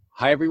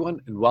Hi, everyone,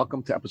 and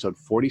welcome to episode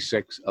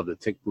 46 of the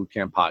Tick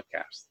Bootcamp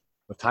podcast.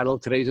 The title of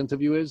today's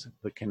interview is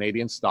The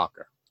Canadian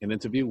Stalker, an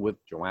interview with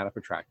Joanna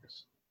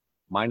Petrakis.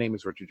 My name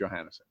is Richard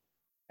Johannesson.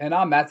 And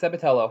I'm Matt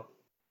Sabatello.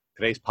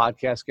 Today's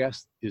podcast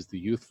guest is the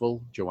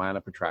youthful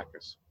Joanna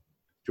Petrakis.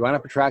 Joanna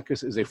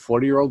Petrakis is a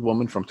 40-year-old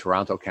woman from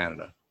Toronto,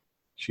 Canada.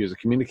 She is a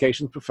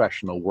communications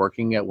professional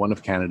working at one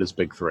of Canada's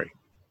big three.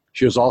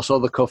 She is also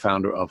the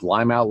co-founder of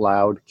Lyme Out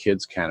Loud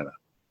Kids Canada.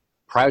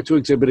 Prior to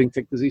exhibiting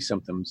tick disease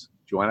symptoms,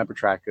 Joanna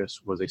Petrakis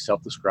was a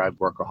self-described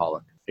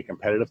workaholic, a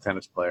competitive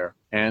tennis player,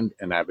 and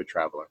an avid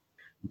traveler.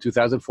 In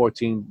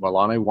 2014, while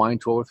on a wine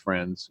tour with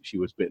friends, she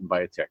was bitten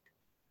by a tick.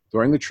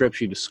 During the trip,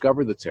 she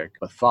discovered the tick,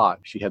 but thought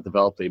she had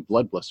developed a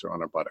blood blister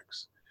on her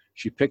buttocks.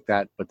 She picked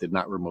that, but did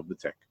not remove the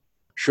tick.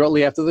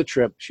 Shortly after the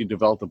trip, she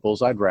developed a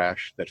bullseye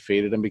rash that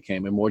faded and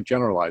became a more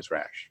generalized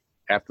rash.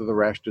 After the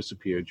rash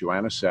disappeared,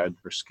 Joanna said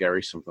her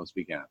scary symptoms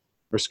began.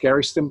 Her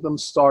scary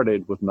symptoms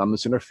started with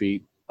numbness in her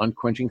feet,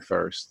 unquenching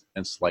thirst,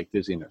 and slight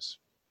dizziness.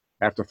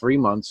 After 3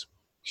 months,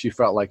 she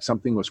felt like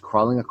something was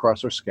crawling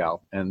across her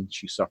scalp, and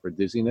she suffered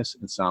dizziness,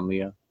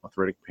 insomnia,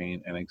 arthritic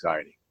pain, and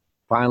anxiety.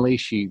 Finally,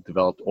 she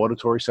developed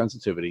auditory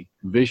sensitivity,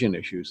 vision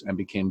issues, and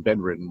became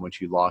bedridden when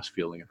she lost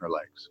feeling in her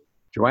legs.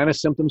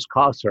 Joanna's symptoms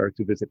caused her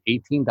to visit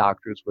 18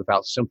 doctors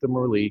without symptom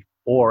relief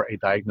or a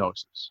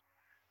diagnosis.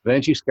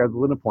 Then she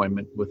scheduled an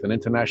appointment with an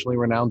internationally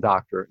renowned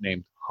doctor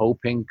named Ho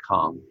Ping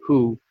Kong,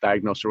 who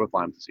diagnosed her with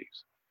Lyme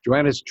disease.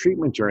 Joanna's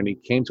treatment journey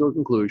came to a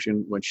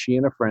conclusion when she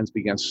and her friends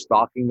began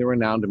stalking the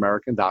renowned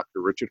American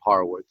doctor Richard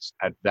Horowitz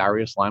at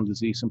various Lyme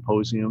disease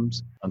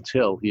symposiums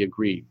until he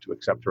agreed to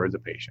accept her as a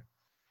patient.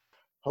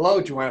 Hello,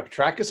 Joanna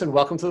Petrakis, and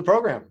welcome to the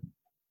program.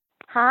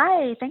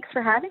 Hi, thanks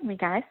for having me,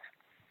 guys.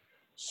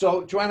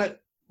 So, Joanna,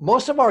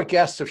 most of our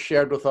guests have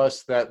shared with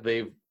us that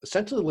they've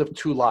essentially lived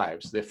two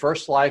lives. Their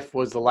first life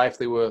was the life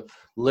they were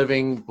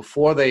living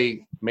before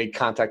they made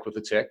contact with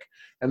the tick,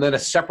 and then a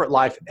separate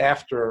life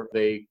after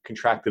they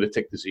contracted a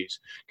tick disease.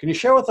 Can you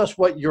share with us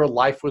what your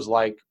life was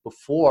like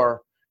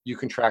before you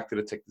contracted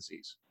a tick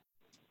disease?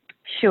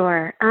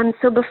 Sure.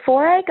 So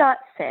before I got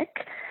sick,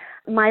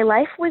 my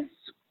life was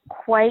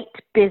quite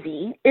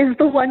busy, is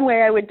the one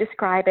way I would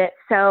describe it.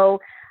 So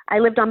I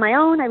lived on my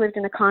own. I lived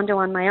in a condo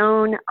on my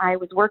own. I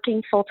was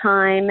working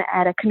full-time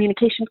at a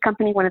communications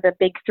company, one of the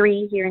big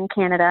three here in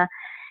Canada.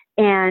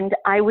 And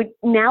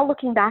now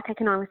looking back, I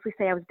can honestly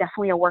say I was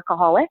definitely a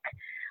workaholic.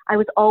 I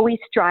was always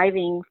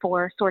striving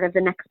for sort of the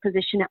next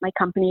position at my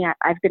company.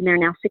 I've been there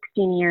now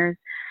 16 years.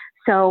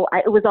 So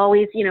it was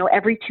always,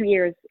 every 2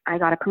 years I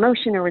got a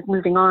promotion or was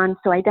moving on.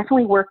 So I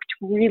definitely worked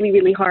really,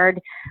 really hard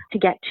to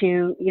get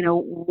to,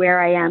 where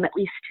I am, at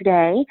least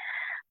today.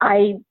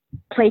 I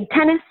played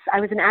tennis.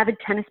 I was an avid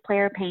tennis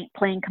player,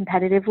 playing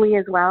competitively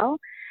as well.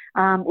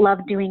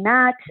 Loved doing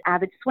that.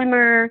 Avid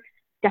swimmer.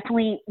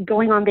 Definitely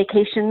going on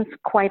vacations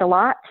quite a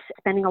lot.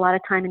 Spending a lot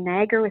of time in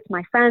Niagara with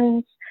my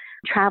friends.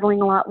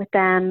 Traveling a lot with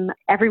them.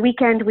 Every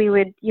weekend we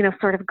would,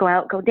 sort of go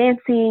out, go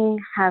dancing,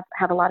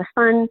 have a lot of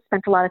fun.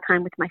 Spent a lot of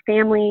time with my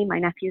family, my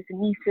nephews and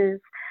nieces,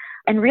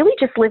 and really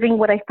just living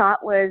what I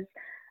thought was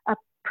a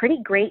pretty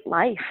great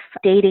life.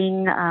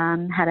 Dating,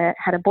 had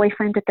a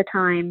boyfriend at the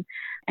time,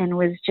 and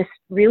was just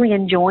really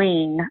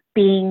enjoying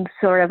being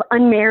sort of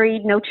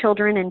unmarried, no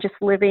children, and just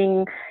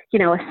living,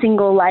 a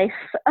single life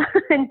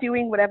and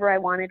doing whatever I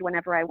wanted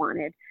whenever I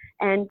wanted.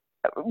 And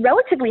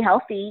relatively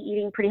healthy,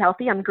 eating pretty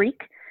healthy. I'm Greek,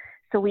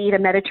 so we eat a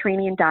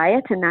Mediterranean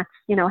diet, and that's,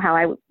 how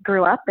I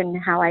grew up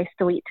and how I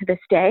still eat to this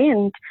day,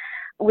 and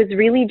was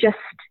really just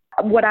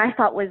what I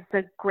thought was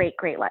a great,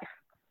 great life.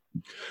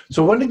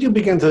 So when did you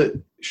begin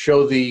to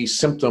show the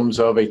symptoms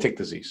of a tick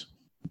disease?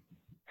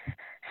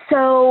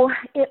 So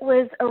it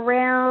was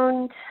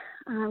around,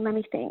 let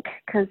me think,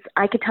 because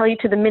I could tell you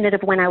to the minute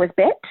of when I was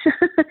bit.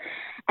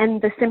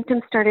 And the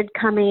symptoms started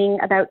coming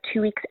about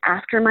 2 weeks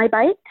after my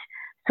bite.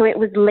 So it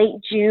was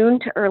late June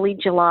to early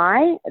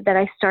July that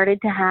I started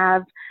to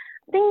have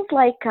things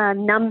like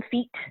numb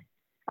feet.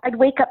 I'd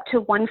wake up to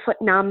one foot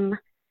numb,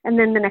 and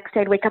then the next day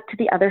I'd wake up to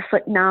the other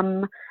foot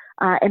numb,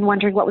 and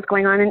wondering what was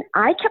going on. And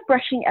I kept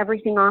brushing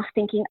everything off,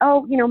 thinking,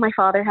 my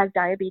father has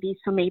diabetes,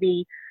 so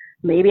maybe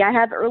I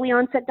have early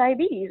onset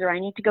diabetes, or I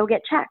need to go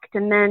get checked.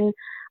 And then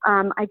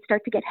I'd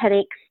start to get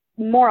headaches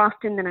more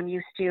often than I'm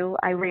used to.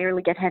 I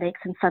rarely get headaches,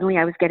 and suddenly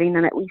I was getting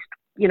them at least,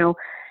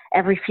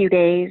 every few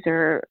days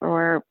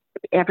or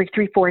every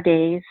 3-4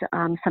 days,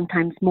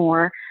 sometimes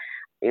more.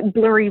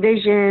 Blurry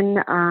vision.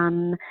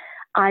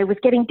 I was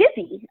getting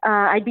dizzy.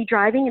 I'd be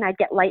driving and I'd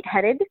get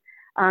lightheaded.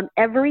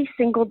 Every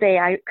single day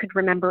I could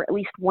remember at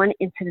least one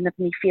incident of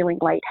me feeling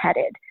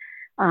lightheaded.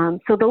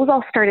 So those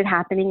all started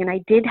happening, and I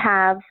did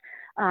have,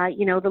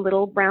 the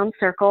little brown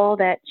circle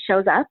that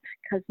shows up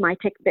because my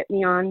tick bit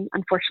me on,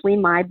 unfortunately,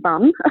 my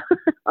bum,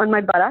 on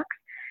my buttocks.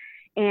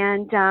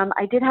 And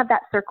I did have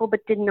that circle, but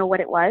didn't know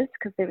what it was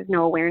because there was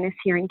no awareness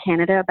here in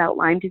Canada about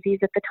Lyme disease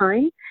at the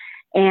time.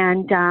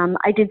 And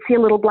I did see a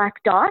little black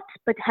dot,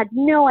 but had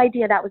no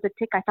idea that was a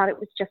tick. I thought it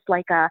was just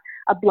like a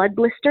blood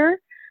blister.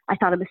 I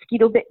thought a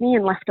mosquito bit me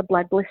and left a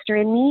blood blister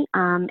in me.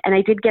 And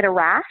I did get a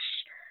rash.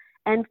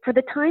 And for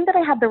the time that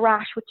I had the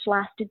rash, which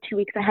lasted 2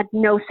 weeks, I had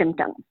no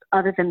symptoms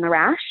other than the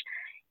rash.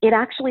 It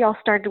actually all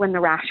started when the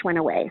rash went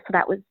away. So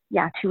that was,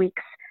 2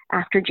 weeks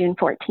after June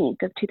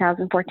 14th of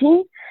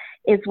 2014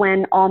 is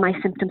when all my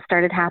symptoms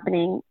started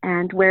happening.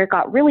 And where it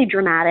got really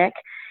dramatic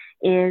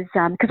is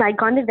because I'd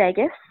gone to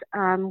Vegas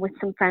with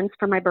some friends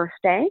for my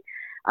birthday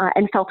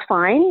and felt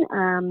fine.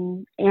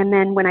 And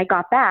then when I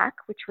got back,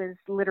 which was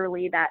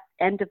literally that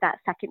end of that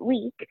second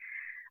week,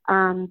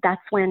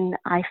 that's when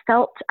I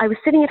was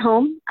sitting at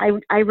home.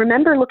 I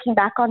remember looking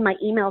back on my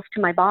emails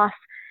to my boss,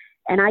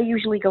 and I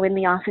usually go in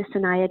the office,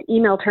 and I had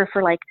emailed her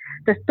for like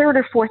the third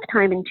or fourth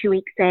time in 2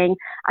 weeks saying,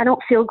 I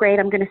don't feel great.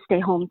 I'm going to stay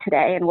home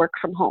today and work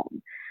from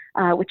home,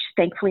 which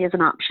thankfully is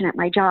an option at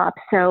my job.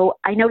 So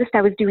I noticed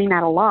I was doing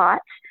that a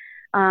lot.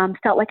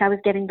 Felt like I was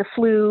getting the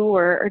flu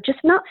or just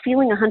not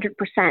feeling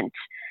 100%.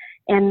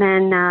 And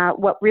then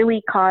what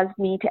really caused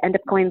me to end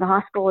up going to the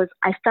hospital is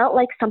I felt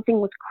like something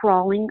was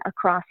crawling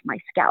across my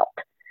scalp,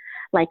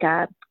 like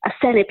a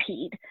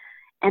centipede.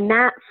 And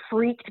that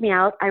freaked me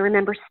out. I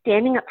remember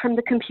standing up from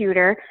the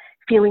computer,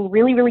 feeling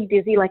really, really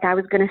dizzy, like I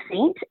was going to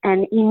faint,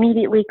 and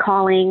immediately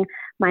calling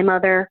my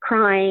mother,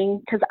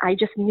 crying, because I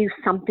just knew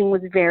something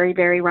was very,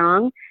 very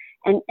wrong.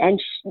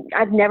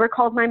 I've never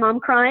called my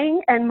mom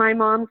crying, and my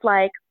mom's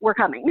like, we're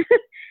coming.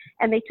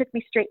 And they took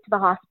me straight to the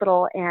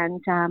hospital,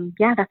 and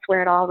that's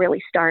where it all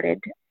really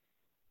started.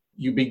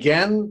 You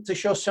began to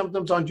show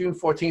symptoms on June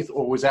 14th,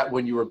 or was that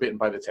when you were bitten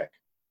by the tick?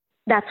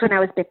 That's when I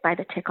was bit by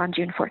the tick on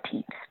June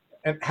 14th.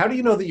 And how do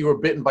you know that you were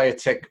bitten by a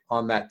tick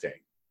on that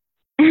day?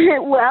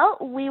 Well,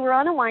 we were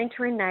on a wine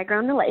tour in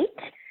Niagara-on-the-Lake,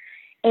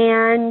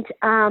 and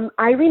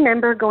I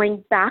remember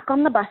going back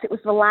on the bus. It was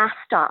the last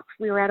stop.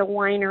 We were at a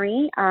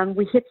winery.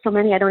 We hit so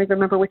many, I don't even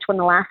remember which one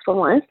the last one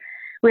was.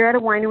 We were at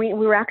a winery, and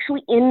we were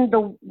actually in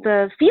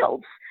the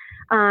fields.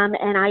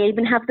 And I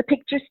even have the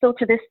pictures still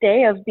to this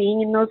day of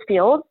being in those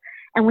fields.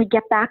 And we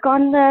get back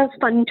on the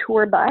fun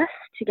tour bus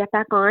to get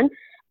back on.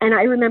 And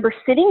I remember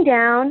sitting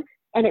down,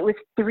 and it was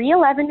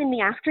 3:11 in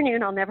the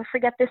afternoon. I'll never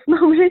forget this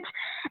moment.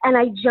 And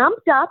I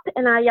jumped up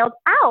and I yelled,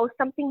 ow,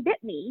 something bit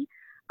me.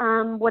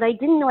 What I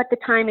didn't know at the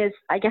time is,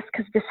 I guess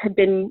because this had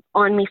been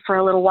on me for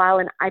a little while,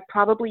 and I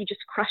probably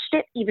just crushed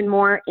it even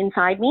more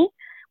inside me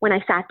when I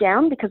sat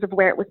down because of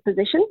where it was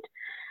positioned.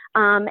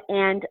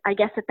 And I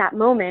guess at that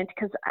moment,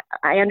 because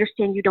I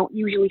understand you don't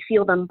usually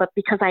feel them, but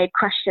because I had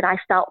crushed it, I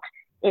felt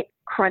it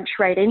crunch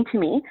right into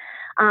me.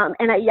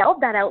 And I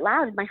yelled that out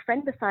loud, and my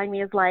friend beside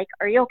me is like,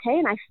 are you okay?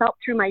 And I felt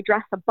through my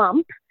dress a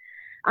bump.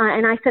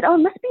 And I said, oh, it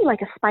must be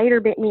like a spider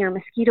bit me or a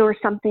mosquito or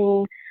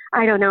something.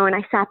 I don't know. And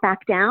I sat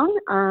back down.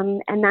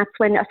 And that's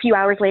when a few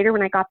hours later,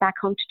 when I got back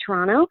home to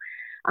Toronto,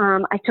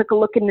 I took a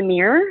look in the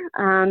mirror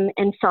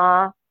and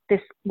saw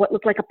this, what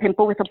looked like a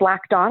pimple with a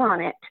black dot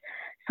on it.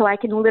 So I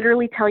can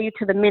literally tell you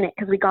to the minute,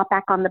 because we got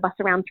back on the bus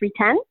around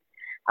 3:10.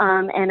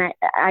 And at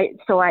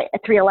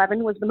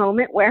 3:11 was the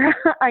moment where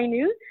I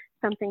knew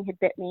something had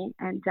bit me,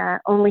 and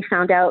only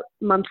found out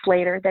months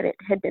later that it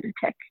had been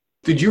a tick.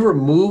 Did you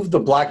remove the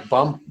black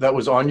bump that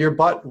was on your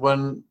butt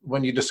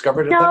when you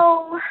discovered it?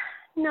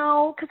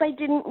 No, because I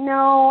didn't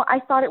know.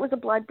 I thought it was a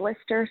blood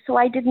blister, so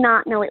I did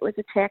not know it was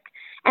a tick.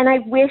 And I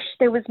wish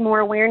there was more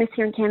awareness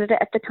here in Canada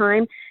at the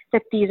time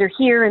that these are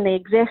here and they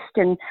exist,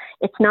 and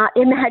it's not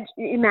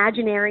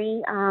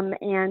imaginary.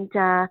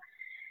 I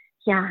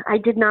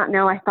did not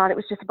know. I thought it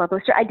was just a blood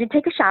blister. I did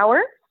take a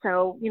shower,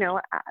 so,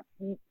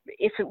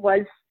 if it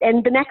was,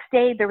 and the next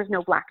day there was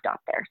no black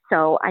dot there.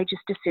 So I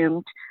just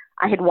assumed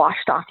I had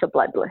washed off the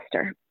blood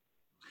blister.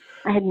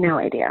 I had no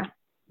idea.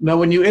 Now,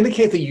 when you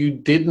indicate that you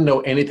didn't know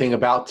anything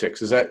about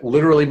ticks, does that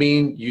literally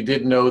mean you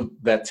didn't know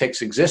that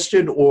ticks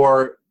existed,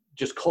 or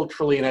just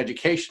culturally and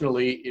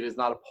educationally, it is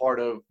not a part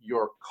of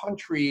your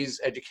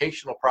country's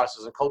educational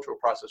process and cultural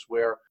process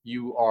where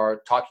you are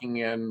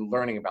talking and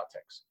learning about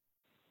ticks?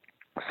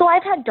 So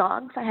I've had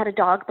dogs. I had a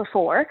dog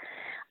before.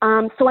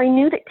 So I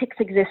knew that ticks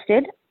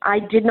existed. I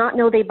did not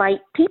know they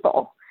bite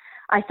people.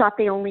 I thought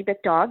they only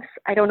bit dogs.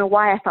 I don't know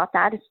why I thought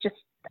that. It's just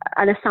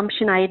an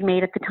assumption I had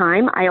made at the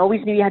time. I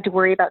always knew you had to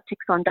worry about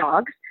ticks on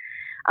dogs.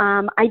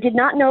 I did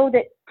not know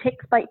that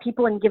ticks bite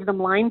people and give them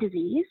Lyme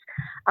disease.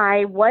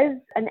 I was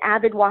an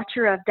avid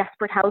watcher of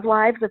Desperate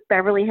Housewives of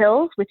Beverly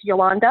Hills with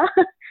Yolanda.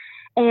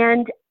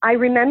 And I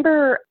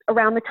remember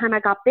around the time I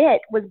got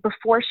bit was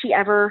before she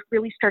ever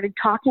really started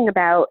talking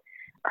about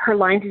her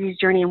Lyme disease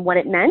journey and what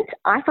it meant.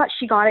 I thought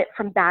she got it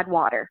from bad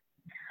water.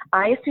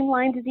 I assumed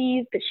Lyme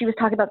disease that she was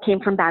talking about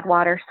came from bad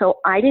water. So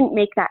I didn't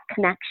make that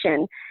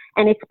connection.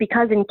 And it's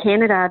because in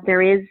Canada,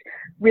 there is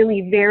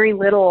really very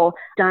little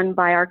done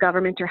by our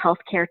government or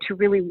healthcare to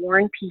really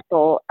warn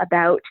people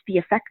about the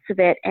effects of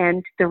it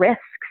and the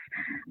risks,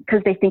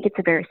 because they think it's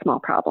a very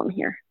small problem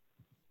here.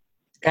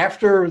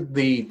 After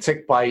the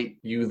tick bite,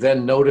 you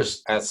then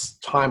noticed as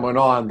time went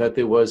on that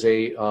there was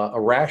a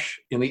rash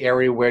in the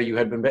area where you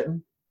had been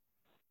bitten?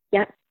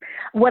 Yeah.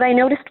 What I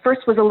noticed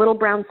first was a little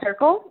brown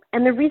circle.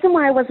 And the reason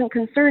why I wasn't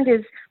concerned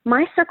is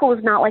my circle was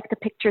not like the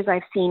pictures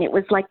I've seen. It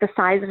was like the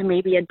size of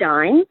maybe a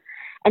dime.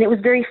 And it was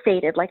very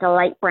faded, like a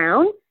light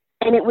brown.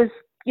 And it was,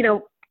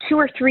 2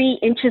 or 3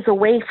 inches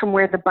away from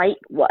where the bite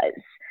was.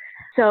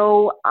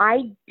 So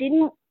I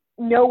didn't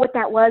know what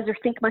that was or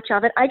think much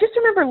of it. I just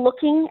remember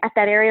looking at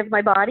that area of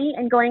my body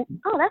and going,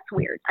 oh, that's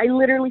weird. I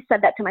literally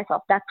said that to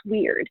myself. That's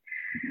weird.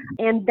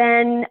 And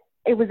then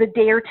it was a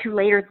day or 2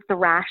 later that the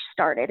rash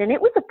started. And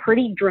it was a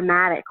pretty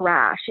dramatic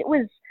rash. It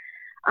was,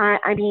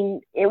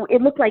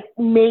 it looked like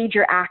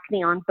major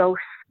acne on both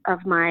of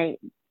my,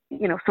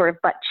 sort of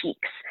butt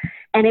cheeks.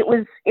 And it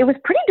was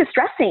pretty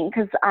distressing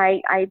because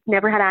I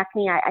never had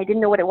acne. I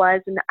didn't know what it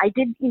was. And I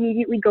did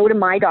immediately go to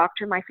my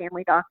doctor, my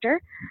family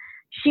doctor.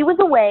 She was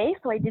away,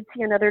 so I did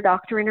see another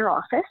doctor in her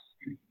office.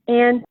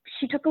 And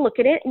she took a look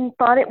at it and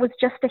thought it was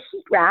just a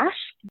heat rash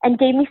and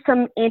gave me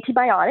some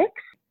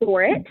antibiotics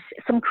for it,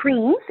 some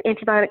creams,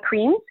 antibiotic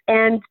creams,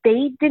 and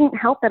they didn't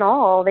help at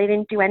all. They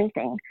didn't do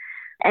anything.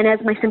 And as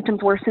my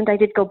symptoms worsened, I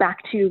did go back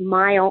to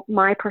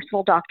my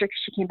personal doctor because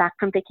she came back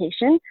from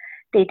vacation.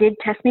 They did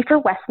test me for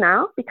West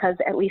Nile because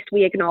at least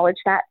we acknowledge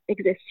that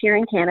exists here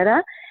in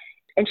Canada.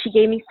 And she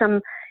gave me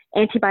some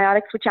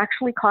antibiotics, which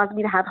actually caused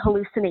me to have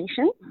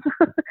hallucinations.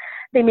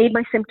 They made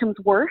my symptoms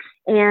worse,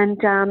 and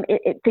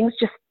things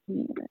just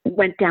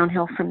went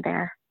downhill from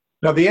there.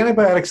 Now, the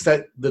antibiotics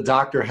that the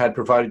doctor had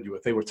provided you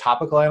with, they were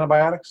topical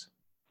antibiotics?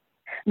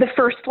 The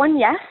first one,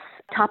 yes,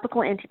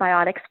 topical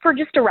antibiotics for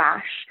just a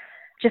rash,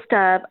 just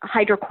a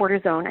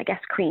hydrocortisone, I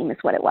guess, cream is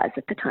what it was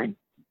at the time.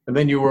 And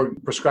then you were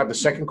prescribed the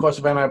second course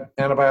of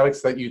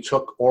antibiotics that you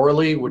took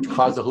orally, which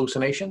caused the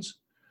hallucinations?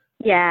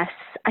 Yes,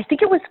 I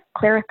think it was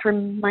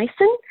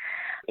clarithromycin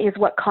is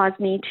what caused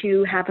me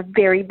to have a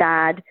very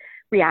bad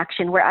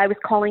reaction where I was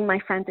calling my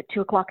friends at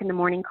 2:00 in the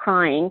morning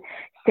crying,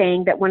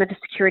 saying that one of the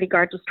security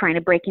guards was trying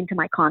to break into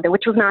my condo,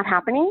 which was not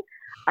happening.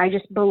 I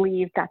just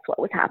believed that's what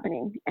was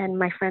happening. And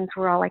my friends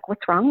were all like,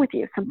 what's wrong with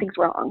you? Something's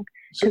wrong.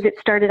 Because it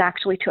started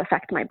actually to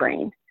affect my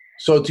brain.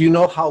 So do you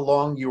know how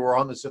long you were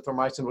on the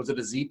zithromycin? Was it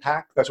a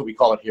Z-Pack? That's what we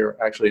call it here,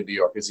 actually, in New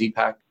York, a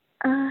Z-Pack.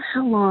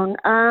 How long?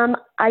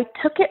 I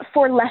took it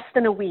for less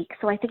than a week.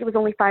 So I think it was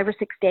only 5 or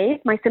 6 days.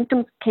 My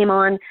symptoms came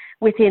on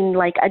within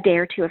like a day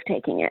or 2 of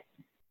taking it.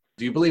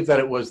 Do you believe that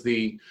it was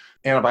the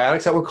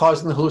antibiotics that were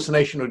causing the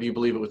hallucination, or do you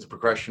believe it was the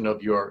progression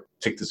of your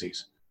tick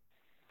disease?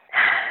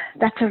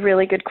 That's a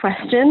really good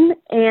question.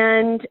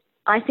 And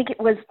I think it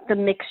was the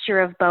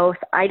mixture of both.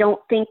 I don't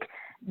think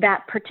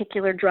that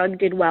particular drug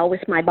did well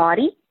with my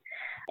body.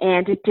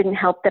 And it didn't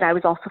help that I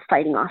was also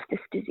fighting off this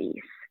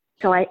disease.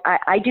 So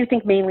I do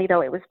think mainly,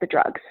 though, it was the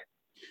drugs.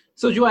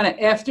 So, Joanna,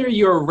 after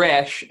your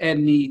rash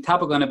and the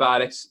topical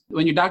antibiotics,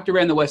 when your doctor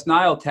ran the West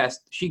Nile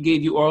test, she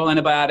gave you oral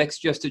antibiotics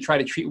just to try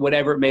to treat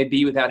whatever it may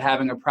be without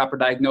having a proper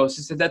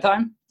diagnosis at that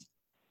time?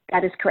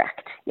 That is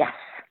correct, yes.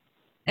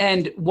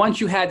 And once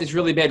you had this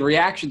really bad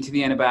reaction to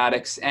the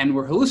antibiotics and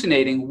were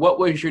hallucinating, what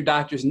was your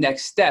doctor's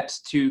next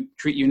steps to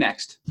treat you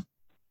next?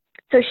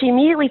 So she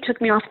immediately took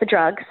me off the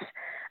drugs.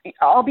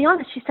 I'll be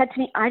honest, she said to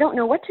me, I don't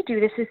know what to do.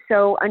 This is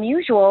so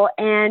unusual.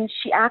 And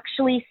she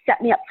actually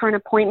set me up for an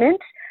appointment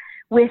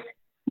with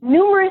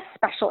numerous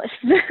specialists.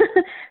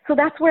 So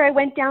that's where I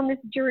went down this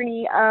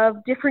journey of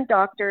different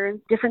doctors,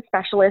 different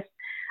specialists.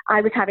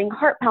 I was having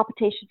heart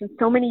palpitations and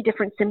so many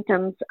different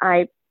symptoms.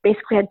 I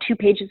basically had 2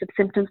 pages of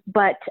symptoms,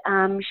 but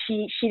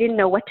she didn't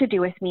know what to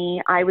do with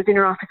me. I was in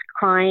her office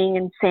crying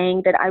and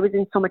saying that I was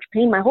in so much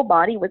pain. My whole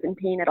body was in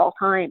pain at all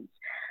times.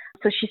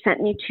 So she sent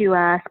me to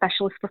a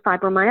specialist for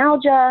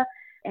fibromyalgia,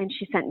 and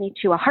she sent me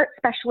to a heart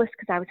specialist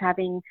because I was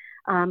having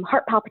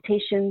heart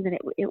palpitations, and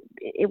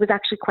it was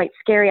actually quite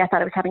scary. I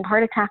thought I was having a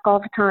heart attack all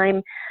the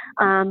time.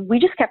 We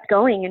just kept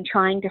going and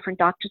trying different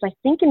doctors. I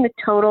think in the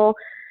total,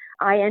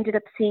 I ended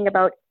up seeing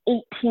about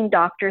 18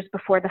 doctors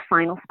before the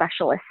final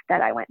specialist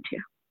that I went to.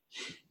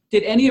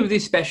 Did any of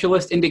these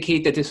specialists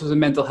indicate that this was a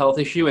mental health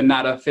issue and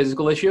not a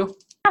physical issue?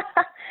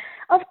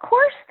 Of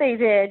course they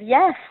did,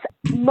 yes.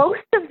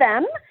 Most of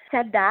them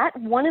said that.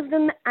 One of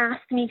them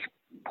asked me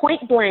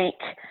point blank,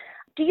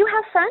 do you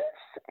have friends?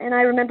 And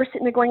I remember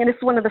sitting there going, and this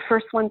is one of the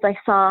first ones I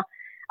saw.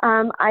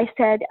 I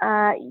said,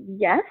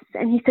 yes.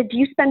 And he said, do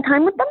you spend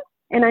time with them?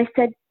 And I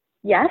said,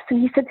 yes.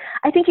 And he said,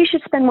 I think you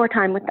should spend more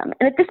time with them.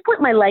 And at this point,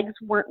 my legs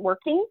weren't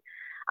working.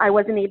 I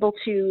wasn't able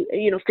to,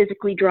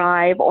 physically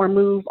drive or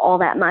move all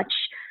that much.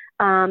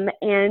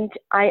 And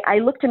I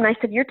looked at him and I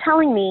said, you're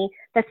telling me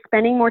that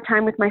spending more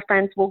time with my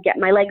friends will get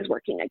my legs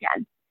working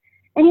again.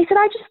 And he said,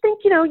 I just think,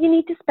 you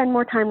need to spend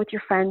more time with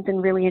your friends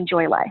and really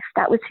enjoy life.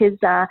 That was his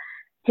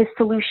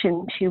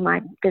solution to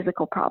my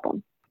physical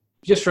problem.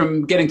 Just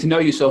from getting to know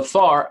you so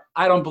far,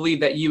 I don't believe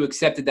that you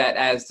accepted that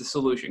as the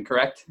solution,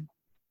 correct?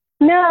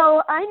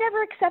 No, I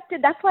never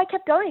accepted. That's why I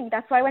kept going.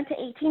 That's why I went to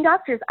 18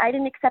 doctors. I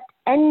didn't accept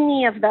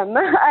any of them.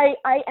 I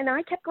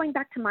kept going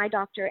back to my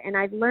doctor, and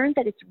I've learned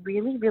that it's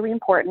really, really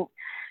important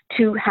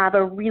to have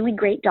a really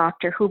great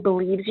doctor who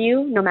believes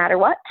you no matter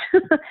what.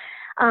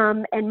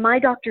 And my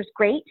doctor's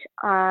great.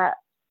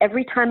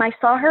 Every time I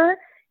saw her,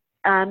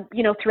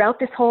 throughout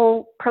this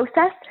whole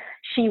process,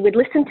 she would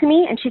listen to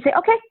me and she'd say,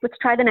 okay, let's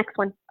try the next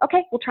one.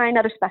 Okay, we'll try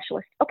another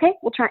specialist. Okay,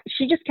 we'll try.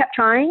 She just kept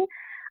trying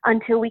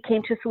until we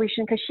came to a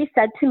solution, because she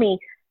said to me,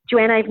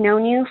 Joanna, I've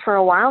known you for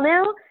a while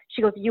now.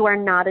 She goes, "You are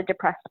not a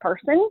depressed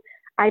person.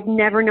 I've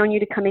never known you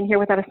to come in here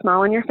without a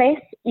smile on your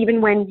face,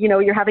 even when,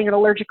 you're having an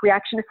allergic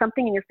reaction to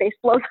something and your face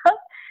blows up."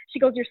 She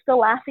goes, "You're still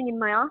laughing in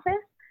my office.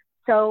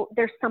 So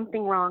there's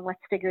something wrong.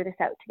 Let's figure this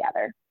out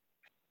together."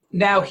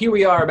 Now, here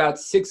we are about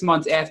 6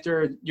 months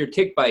after your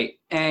tick bite,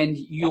 and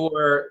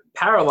you're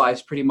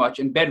paralyzed pretty much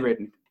and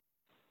bedridden.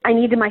 I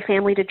needed my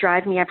family to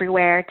drive me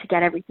everywhere to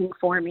get everything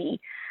for me.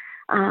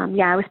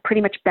 I was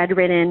pretty much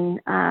bedridden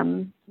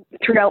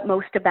throughout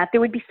most of that.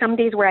 There would be some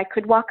days where I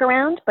could walk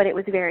around, but it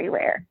was very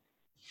rare.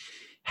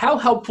 How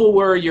helpful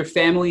were your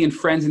family and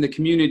friends in the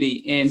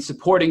community in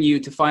supporting you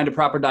to find a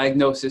proper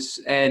diagnosis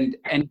and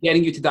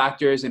getting you to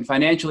doctors and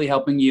financially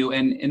helping you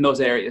in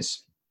those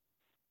areas?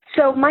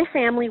 So my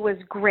family was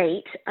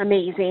great,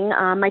 amazing.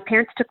 My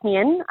parents took me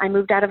in. I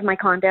moved out of my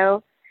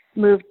condo,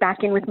 moved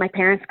back in with my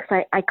parents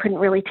because I couldn't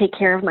really take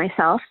care of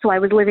myself. So I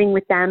was living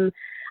with them.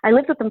 I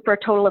lived with them for a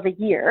total of a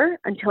year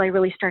until I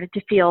really started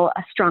to feel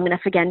strong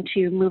enough again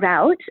to move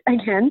out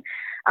again.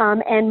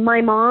 And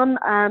my mom,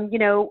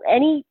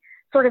 any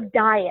sort of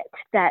diet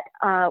that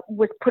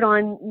was put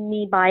on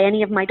me by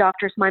any of my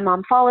doctors, my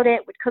mom followed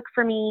it, would cook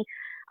for me.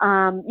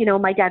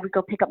 My dad would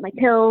go pick up my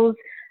pills.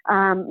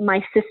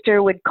 My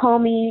sister would call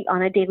me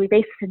on a daily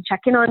basis and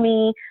check in on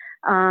me.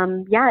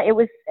 I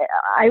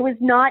was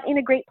not in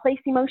a great place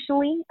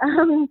emotionally.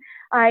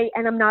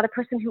 I'm not a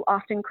person who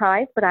often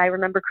cries, but I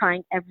remember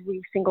crying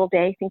every single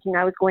day thinking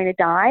I was going to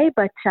die.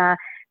 But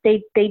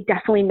they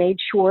definitely made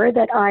sure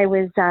that I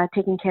was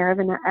taken care of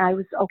and that I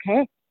was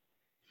okay.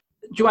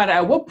 Joanna,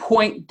 at what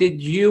point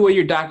did you or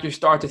your doctor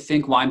start to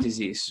think Lyme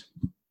disease?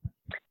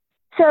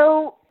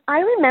 So I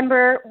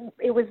remember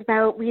it was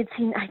about, I'd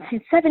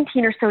seen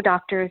 17 or so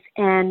doctors,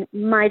 and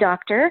my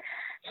doctor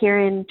here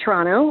in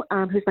Toronto,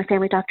 who's my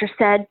family doctor,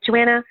 said,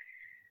 "Joanna,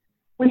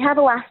 we have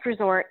a last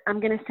resort. I'm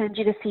going to send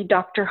you to see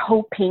Dr.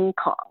 Ho Ping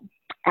Kong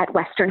at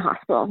Western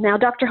Hospital." Now,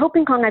 Dr. Ho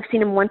Ping Kong, I've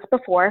seen him once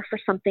before for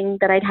something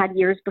that I'd had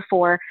years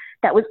before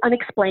that was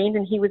unexplained,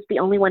 and he was the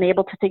only one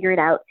able to figure it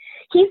out.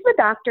 He's the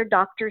doctor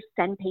doctors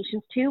send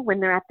patients to when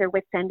they're at their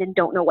wit's end and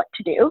don't know what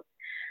to do.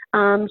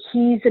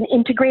 He's an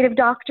integrative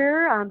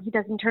doctor. He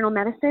does internal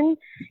medicine.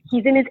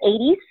 He's in his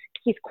 80s.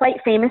 He's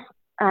quite famous.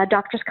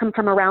 Doctors come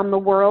from around the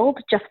world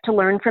just to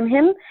learn from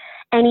him,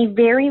 and he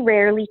very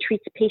rarely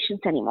treats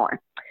patients anymore.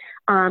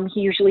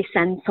 He usually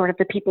sends sort of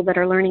the people that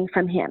are learning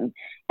from him.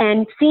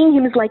 And seeing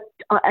him is like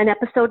an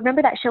episode,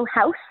 remember that show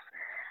House?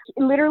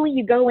 Literally,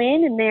 you go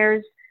in and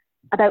there's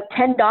about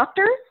 10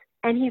 doctors,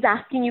 and he's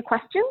asking you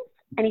questions.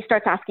 And he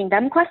starts asking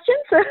them questions,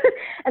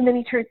 and then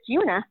he turns to you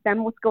and asks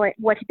them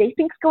what they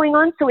think's going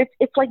on. So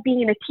it's like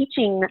being in a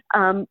teaching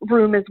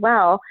room as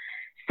well.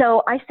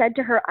 So I said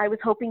to her, I was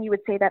hoping you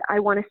would say that I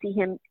want to see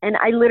him. And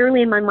I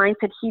literally in my mind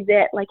said, he's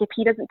it. Like if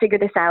he doesn't figure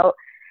this out,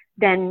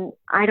 then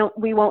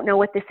we won't know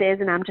what this is,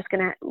 and I'm just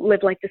going to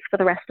live like this for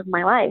the rest of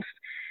my life.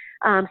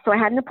 So I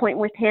had an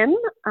appointment with him,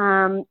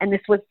 and this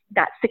was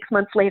that 6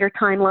 months later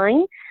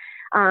timeline.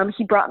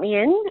 He brought me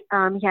in.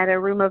 He had a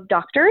room of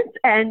doctors,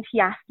 and he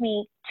asked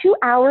me 2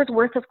 hours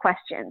worth of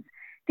questions.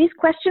 These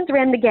questions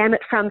ran the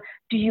gamut from,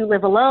 do you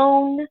live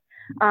alone?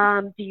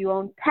 Do you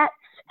own pets?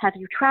 Have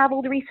you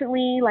traveled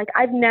recently? Like,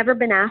 I've never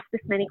been asked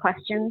this many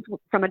questions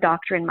from a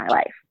doctor in my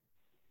life.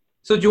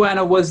 So,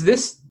 Joanna, was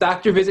this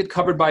doctor visit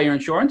covered by your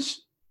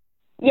insurance?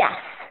 Yes.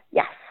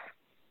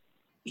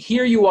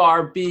 Here you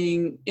are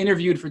being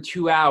interviewed for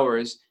 2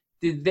 hours.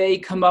 Did they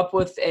come up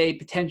with a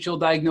potential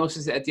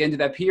diagnosis at the end of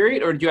that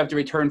period, or did you have to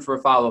return for a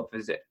follow-up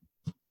visit?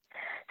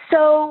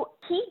 So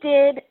he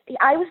did.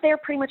 I was there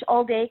pretty much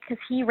all day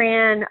because he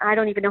ran, I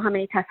don't even know how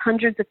many tests,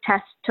 hundreds of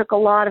tests, took a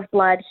lot of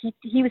blood.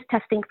 He was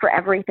testing for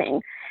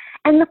everything.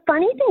 And the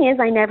funny thing is,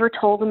 I never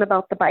told him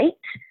about the bite.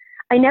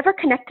 I never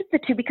connected the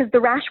two because the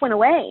rash went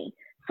away.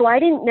 So I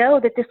didn't know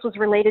that this was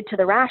related to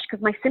the rash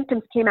because my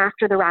symptoms came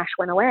after the rash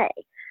went away.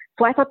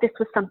 So I thought this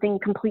was something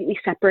completely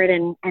separate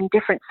and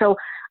different. So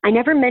I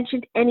never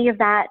mentioned any of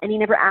that, and he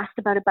never asked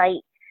about a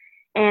bite.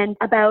 And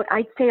about,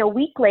 I'd say a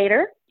week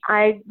later,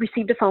 I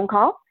received a phone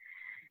call,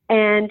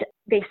 and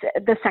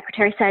the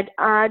secretary said,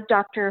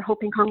 Dr. Ho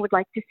Ping Kong would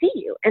like to see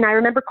you. And I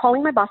remember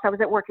calling my boss. I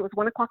was at work. It was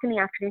 1 o'clock in the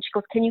afternoon. She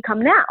goes, "Can you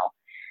come now?"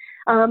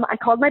 I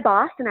called my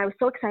boss, and I was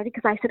so excited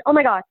because I said, "Oh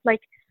my God, like,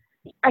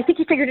 I think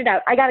he figured it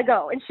out. I got to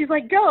go." And she's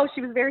like, "Go."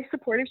 She was very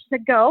supportive. She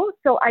said, "Go."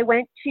 So I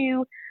went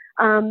to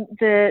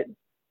the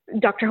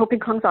Dr. Ho Ping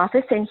Kong's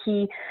office, and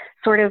he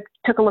sort of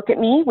took a look at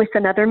me with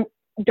another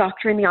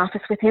doctor in the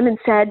office with him and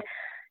said,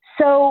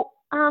 "So,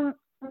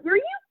 were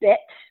you bit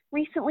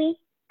recently?"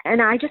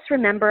 And I just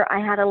remember I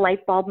had a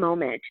light bulb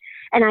moment,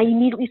 and I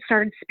immediately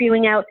started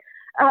spewing out,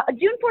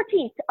 June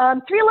 14th,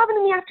 3:11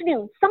 in the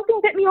afternoon, something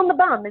bit me on the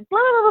bum, and blah,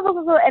 blah, blah,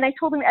 blah, blah. And I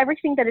told him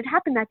everything that had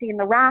happened that day, and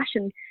the rash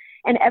and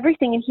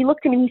everything. And he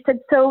looked at me and he said,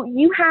 "So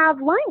you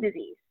have Lyme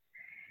disease?"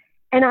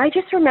 And I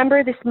just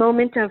remember this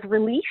moment of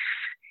relief.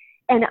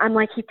 And I'm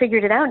like, he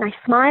figured it out. And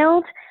I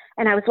smiled,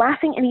 and I was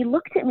laughing. And he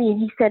looked at me and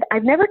he said,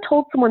 "I've never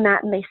told someone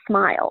that," and they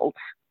smiled.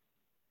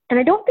 And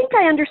I don't think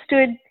I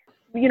understood,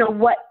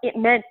 what it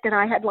meant that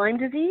I had Lyme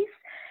disease.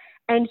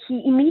 And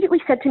he immediately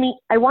said to me,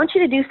 I want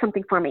you to do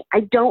something for me.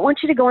 I don't want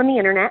you to go on the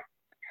internet.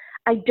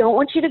 I don't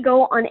want you to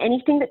go on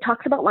anything that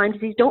talks about Lyme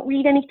disease. Don't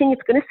read anything.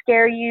 It's going to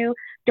scare you.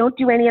 Don't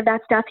do any of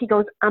that stuff. He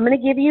goes, I'm going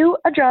to give you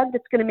a drug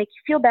that's going to make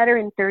you feel better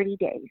in 30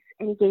 days.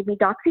 And he gave me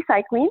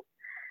doxycycline,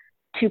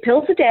 2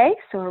 pills a day,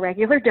 so a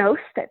regular dose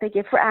that they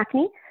give for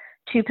acne,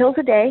 2 pills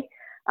a day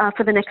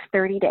for the next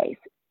 30 days.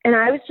 And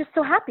I was just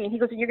so happy. And he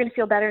goes, you're going to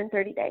feel better in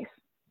 30 days.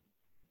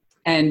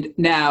 And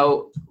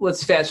now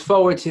let's fast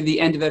forward to the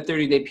end of that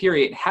 30-day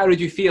period. How did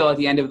you feel at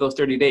the end of those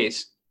 30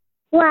 days?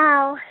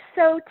 Wow.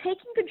 So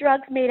taking the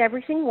drugs made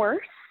everything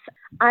worse.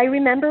 I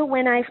remember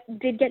when I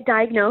did get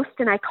diagnosed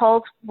and I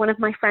called one of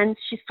my friends.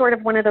 She's sort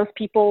of one of those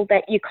people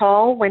that you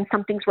call when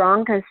something's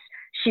wrong because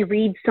she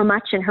reads so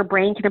much and her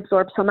brain can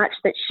absorb so much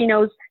that she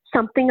knows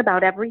something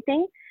about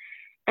everything.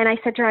 And I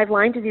said to her, I have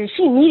Lyme disease.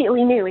 She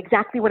immediately knew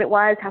exactly what it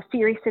was, how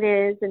serious it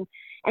is.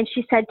 And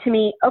she said to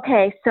me,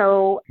 okay,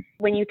 so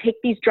when you take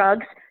these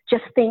drugs,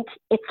 just think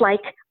it's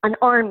like an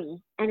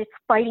army and it's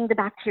fighting the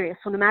bacteria.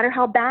 So no matter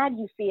how bad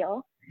you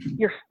feel,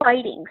 you're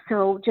fighting.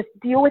 So just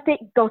deal with it,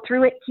 go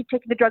through it, keep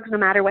taking the drugs no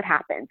matter what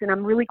happens. And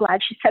I'm really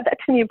glad she said that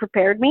to me and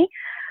prepared me,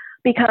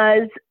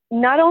 because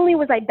not only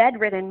was I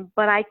bedridden,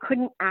 but I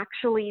couldn't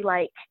actually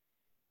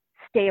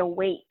stay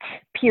awake,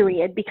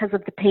 period, because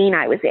of the pain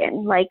I was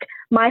in. Like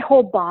my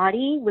whole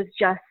body was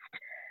just,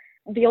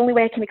 the only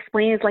way I can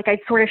explain is I'd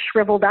sort of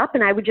shriveled up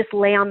and I would just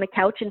lay on the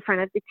couch in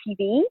front of the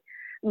TV.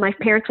 My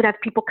parents would have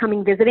people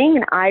coming visiting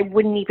and I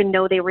wouldn't even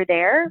know they were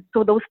there.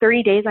 So those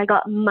 30 days I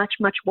got much,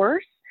 much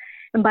worse.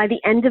 And by the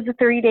end of the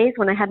 30 days,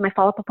 when I had my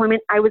follow-up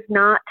appointment, I was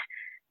not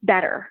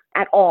better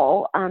at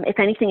all. If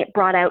anything, it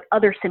brought out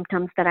other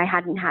symptoms that I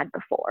hadn't had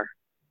before.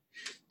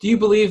 Do you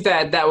believe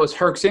that that was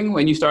Herxing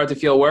when you started to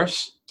feel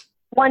worse?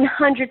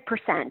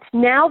 100%.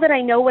 Now that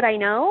I know what I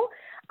know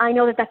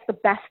that that's the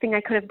best thing I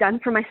could have done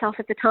for myself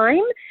at the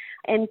time.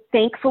 And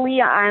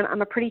thankfully,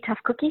 I'm a pretty tough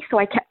cookie, so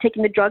I kept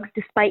taking the drugs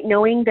despite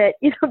knowing that,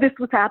 this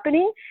was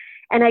happening.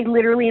 And I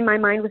literally in my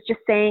mind was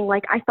just saying,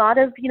 I thought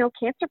of,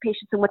 cancer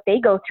patients and what they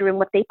go through and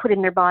what they put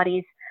in their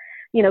bodies,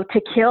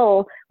 to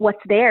kill what's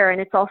there.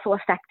 And it's also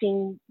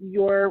affecting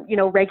your,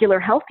 regular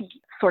healthy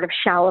sort of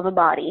shell of a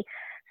body.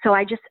 So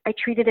I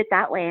treated it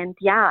that way. And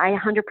yeah, I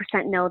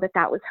 100% know that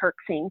that was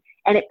Herxing.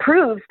 And it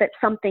proves that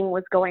something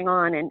was going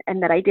on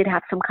and that I did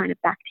have some kind of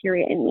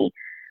bacteria in me.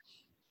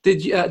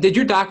 Did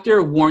your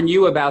doctor warn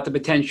you about the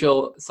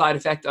potential side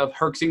effect of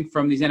Herxing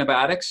from these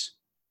antibiotics?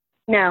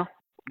 No.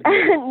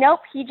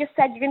 Nope. He just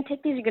said, you're going to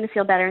take these, you're going to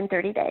feel better in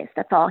 30 days.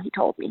 That's all he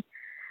told me.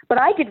 But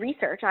I did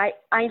research. And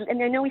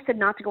I know he said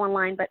not to go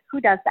online, but who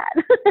does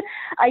that?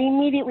 I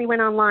immediately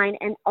went online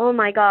and oh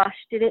my gosh,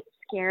 did it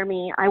scare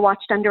me. I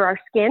watched Under Our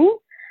Skin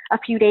a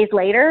few days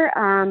later.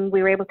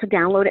 We were able to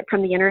download it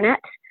from the internet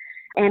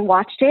and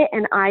watched it.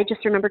 And I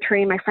just remember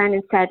turning to my friend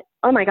and said,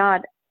 oh my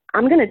God,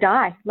 I'm going to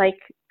die.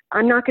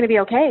 I'm not going to be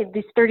okay.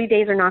 These 30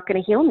 days are not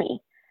going to heal me.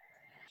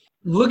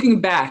 Looking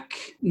back,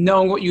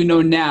 knowing what you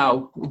know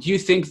now, do you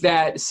think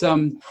that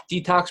some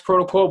detox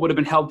protocol would have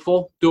been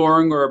helpful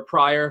during or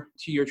prior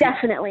to your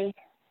treatment?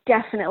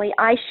 Definitely.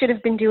 I should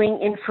have been doing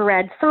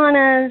infrared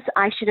saunas.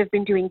 I should have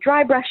been doing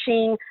dry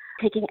brushing,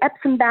 taking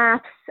Epsom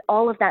baths,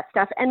 all of that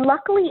stuff. And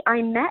luckily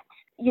I met,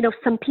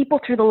 some people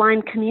through the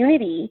Lyme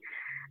community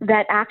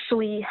that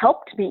actually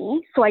helped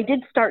me. So I did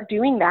start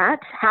doing that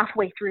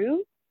halfway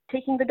through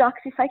taking the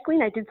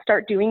doxycycline. I did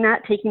start doing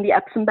that, taking the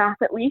Epsom bath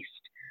at least.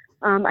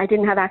 I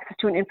didn't have access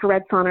to an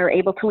infrared sauna or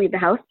able to leave the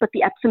house, but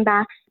the Epsom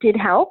baths did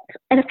help.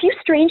 And a few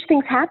strange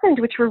things happened,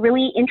 which were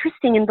really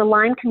interesting in the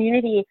Lyme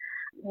community.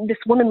 This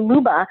woman,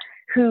 Luba,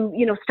 who,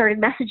 started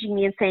messaging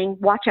me and saying,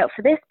 watch out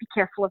for this, be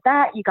careful of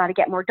that. You got to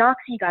get more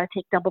doxy. You got to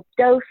take double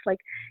dose.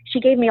 She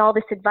gave me all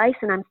this advice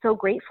and I'm so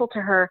grateful to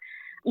her,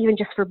 even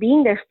just for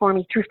being there for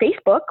me through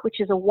Facebook,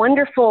 which is a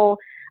wonderful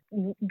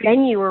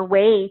venue or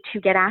way to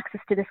get access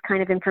to this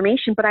kind of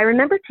information. But I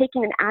remember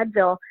taking an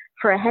Advil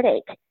for a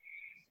headache.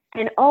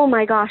 And oh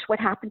my gosh,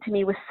 what happened to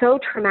me was so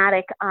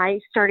traumatic. I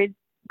started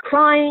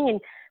crying and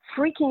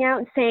freaking out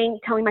and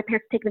telling my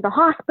parents to take me to the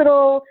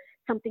hospital.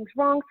 Something's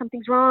wrong.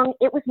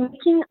 It was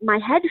making my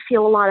head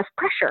feel a lot of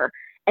pressure,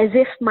 as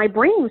if my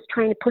brain was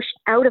trying to push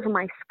out of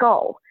my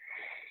skull.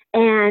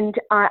 And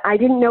I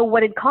didn't know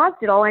what had caused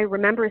it. All I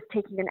remember is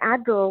taking an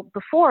Advil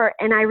before.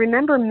 And I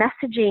remember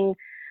messaging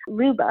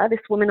Luba, this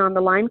woman on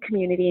the Lyme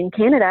community in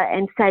Canada,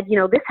 and said,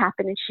 this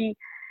happened. And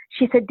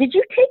she said, did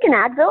you take an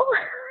Advil?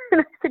 And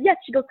I said, yes.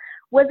 She goes,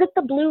 was it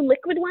the blue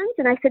liquid ones?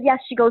 And I said, yes.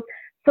 She goes,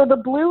 so the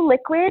blue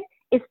liquid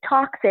is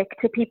toxic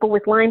to people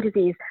with Lyme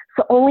disease.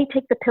 So only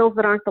take the pills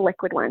that aren't the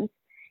liquid ones.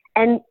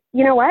 And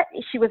you know what?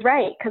 She was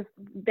right, because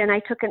then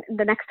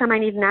the next time I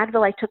needed an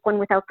Advil, I took one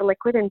without the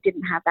liquid and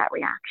didn't have that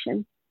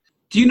reaction.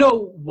 Do you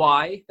know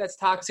why that's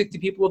toxic to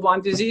people with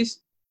Lyme disease?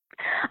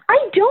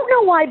 I don't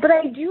know why, but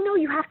I do know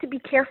you have to be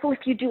careful if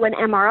you do an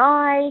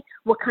MRI,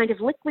 what kind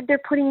of liquid they're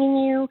putting in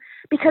you,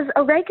 because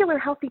a regular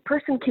healthy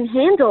person can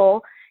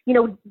handle,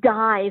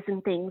 dyes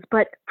and things.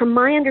 But from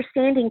my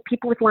understanding,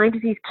 people with Lyme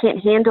disease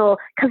can't handle,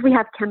 because we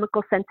have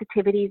chemical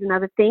sensitivities and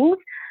other things,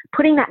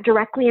 putting that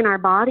directly in our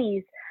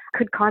bodies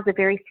could cause a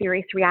very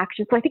serious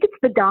reaction. So I think it's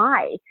the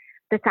dye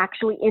that's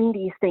actually in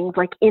these things,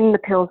 like in the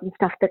pills and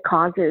stuff, that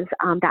causes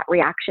that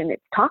reaction.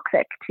 It's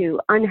toxic to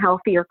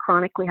unhealthy or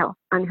chronically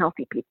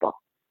unhealthy people.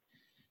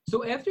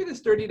 So after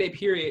this 30-day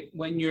period,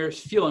 when you're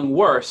feeling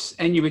worse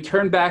and you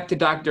return back to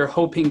Dr.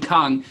 Ho Ping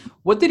Kong,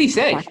 what did he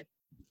say?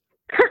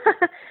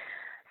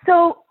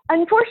 So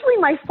unfortunately,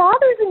 my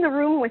father's in the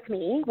room with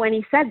me when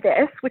he said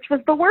this, which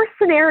was the worst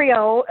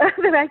scenario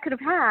that I could have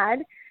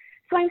had.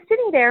 So I'm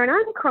sitting there and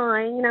I'm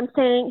crying and I'm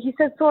saying, he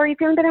says, "So are you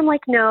feeling better?" I'm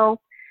like, "No."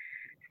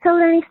 So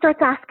then he starts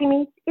asking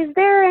me, "Is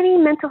there any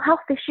mental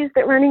health issues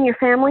that run in your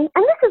family?"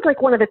 And this is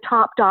like one of the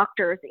top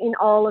doctors in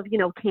all of,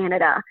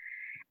 Canada.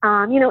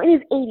 In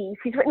his 80s,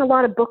 he's written a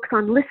lot of books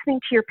on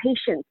listening to your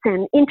patients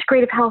and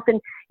integrative health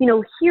and,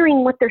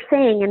 hearing what they're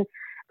saying. And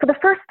for the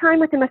first time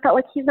with him, I felt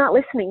like he's not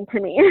listening to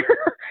me.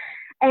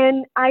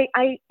 And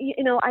I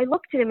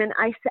looked at him and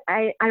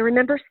I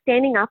remember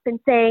standing up and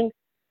saying,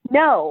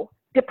 "No,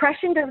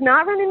 depression does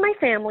not run in my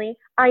family.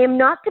 I am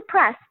not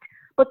depressed,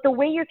 but the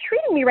way you're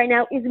treating me right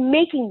now is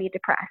making me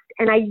depressed."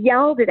 And I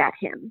yelled it at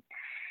him.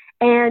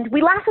 And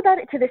we laugh about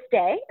it to this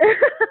day.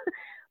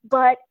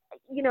 But,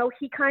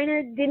 he kind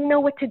of didn't know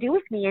what to do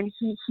with me. And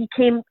he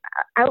came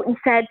out and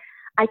said,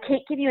 "I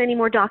can't give you any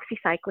more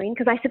doxycycline,"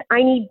 because I said,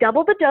 "I need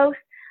double the dose.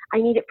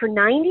 I need it for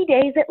 90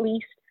 days at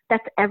least.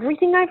 That's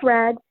everything I've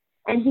read."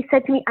 And he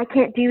said to me, "I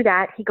can't do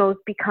that." He goes,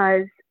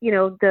 "Because,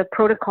 the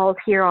protocols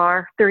here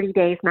are 30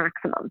 days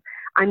maximum.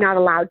 I'm not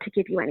allowed to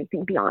give you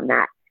anything beyond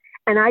that."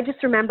 And I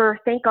just remember,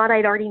 thank God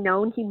I'd already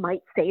known he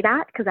might say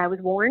that, because I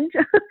was warned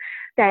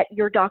that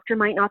your doctor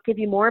might not give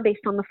you more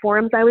based on the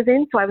forums I was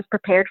in. So I was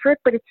prepared for it,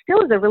 but it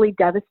still is a really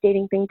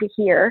devastating thing to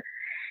hear.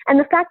 And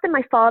the fact that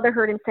my father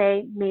heard him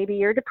say, "Maybe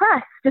you're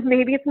depressed,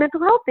 maybe it's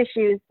mental health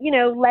issues,"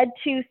 led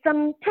to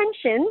some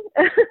tension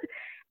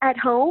at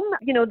home,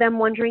 them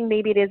wondering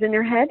maybe it is in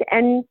their head.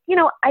 And,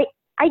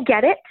 I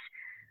get it.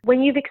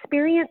 When you've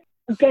experienced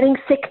getting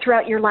sick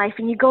throughout your life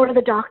and you go to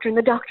the doctor and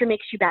the doctor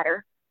makes you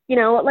better,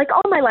 like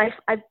all my life,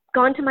 I've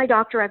gone to my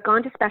doctor, I've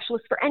gone to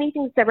specialists for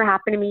anything that's ever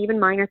happened to me, even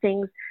minor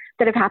things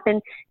that have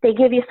happened. They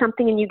give you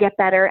something and you get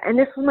better. And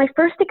this was my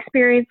first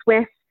experience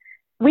with,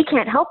 "We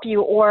can't help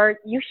you," or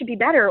 "You should be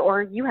better,"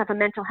 or "You have a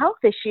mental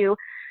health issue."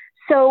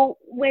 So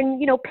when,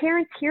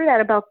 parents hear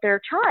that about their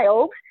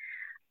child,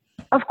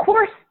 of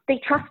course they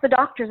trust the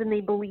doctors and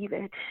they believe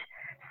it.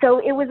 So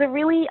it was a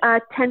really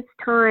tense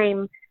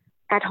time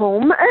at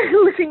home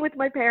living with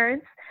my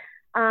parents,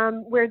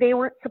 where they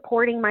weren't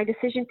supporting my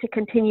decision to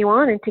continue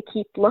on and to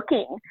keep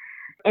looking.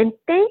 And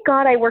thank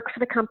God I work for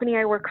the company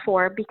I work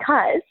for,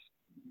 because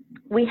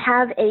we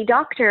have a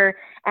doctor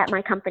at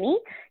my company.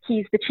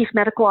 He's the chief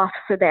medical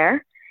officer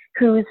there,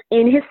 who's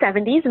in his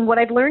 70s. And what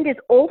I've learned is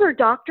older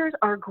doctors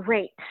are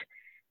great.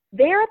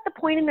 They're at the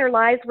point in their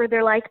lives where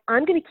they're like,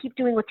 "I'm going to keep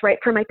doing what's right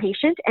for my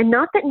patient." And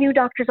not that new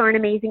doctors aren't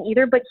amazing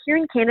either, but here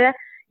in Canada,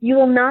 you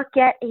will not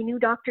get a new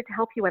doctor to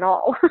help you at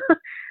all.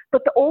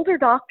 But the older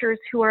doctors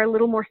who are a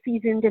little more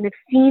seasoned and have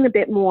seen a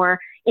bit more,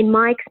 in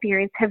my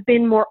experience, have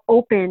been more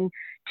open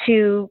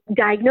to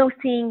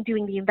diagnosing,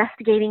 doing the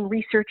investigating,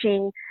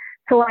 researching.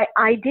 So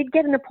I did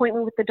get an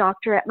appointment with the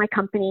doctor at my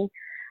company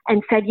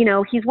and said,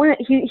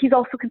 he's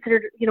also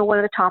considered, one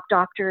of the top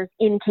doctors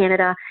in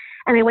Canada.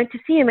 And I went to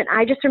see him, and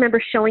I just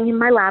remember showing him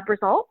my lab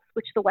results,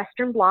 which the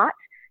Western blot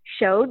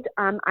showed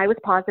I was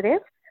positive.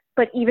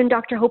 But even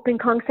Dr. Ho Ping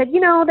Kong said,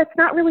 "That's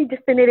not really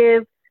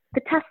definitive.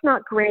 The test's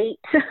not great."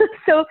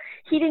 So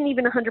he didn't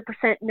even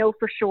 100% know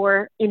for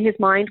sure in his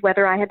mind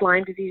whether I had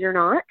Lyme disease or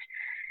not.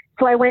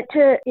 So I went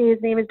to,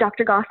 his name is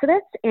Dr.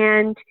 Gossovitz,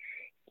 and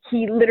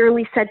he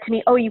literally said to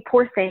me, "Oh, you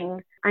poor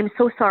thing. I'm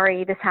so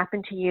sorry this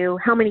happened to you.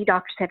 How many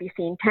doctors have you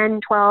seen?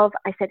 10, 12?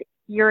 I said,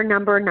 "You're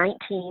number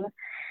 19.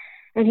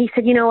 And he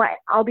said,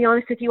 I'll be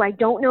honest with you. I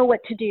don't know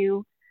what to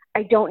do.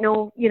 I don't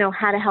know,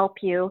 how to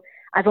help you.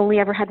 I've only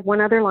ever had one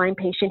other Lyme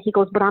patient." He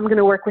goes, "But I'm going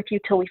to work with you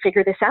till we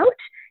figure this out,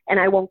 and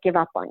I won't give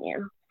up on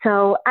you."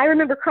 So I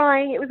remember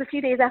crying. It was a few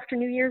days after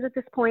New Year's at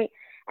this point,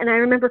 and I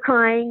remember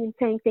crying and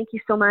saying, "Thank you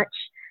so much."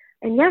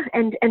 And yeah,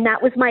 and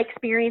that was my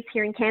experience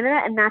here in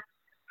Canada, and that's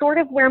sort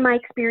of where my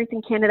experience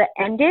in Canada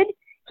ended.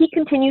 He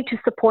continued to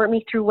support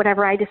me through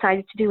whatever I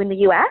decided to do in the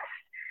U.S.,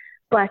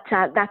 but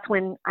that's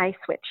when I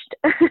switched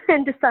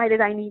and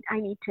decided I need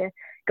to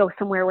go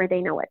somewhere where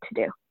they know what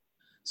to do.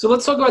 So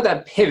let's talk about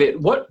that pivot.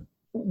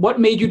 What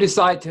made you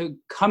decide to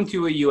come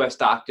to a U.S.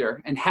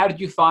 doctor, and how did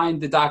you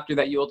find the doctor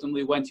that you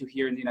ultimately went to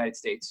here in the United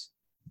States?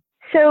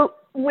 So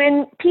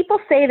when people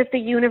say that the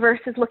universe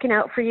is looking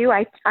out for you,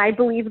 I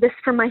believe this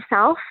for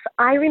myself.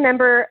 I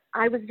remember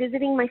I was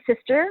visiting my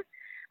sister.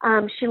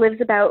 She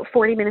lives about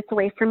 40 minutes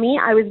away from me.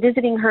 I was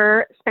visiting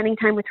her, spending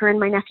time with her and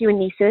my nephew and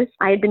nieces.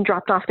 I had been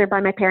dropped off there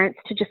by my parents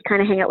to just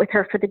kind of hang out with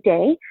her for the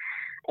day.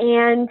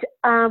 And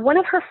one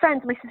of her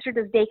friends, my sister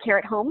does daycare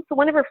at home, so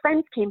one of her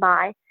friends came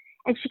by,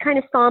 and she kind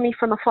of saw me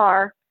from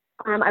afar.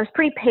 I was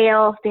pretty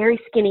pale, very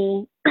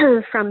skinny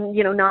from,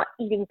 not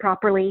eating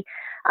properly.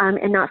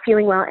 and not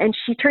feeling well. And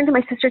she turned to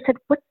my sister and said,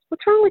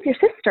 what's wrong with your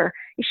sister?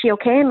 Is she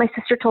okay? And my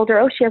sister told her,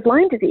 oh, she has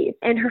Lyme disease.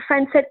 And her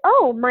friend said,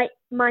 oh,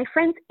 my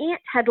friend's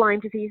aunt had Lyme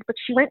disease, but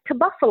she went to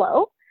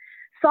Buffalo,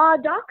 saw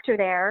a doctor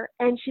there,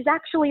 and she's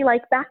actually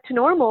like back to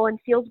normal and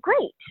feels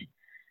great.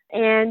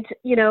 And,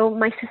 you know,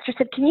 my sister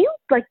said, can you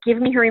like give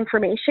me her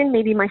information?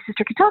 Maybe my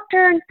sister could talk to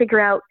her and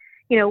figure out,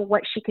 you know,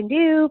 what she can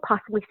do,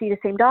 possibly see the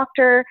same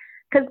doctor.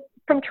 Because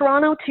from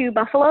Toronto to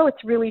Buffalo,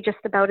 it's really just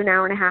about an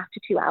hour and a half to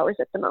 2 hours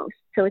at the most.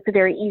 So it's a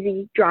very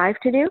easy drive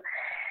to do.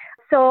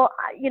 So,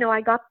 you know,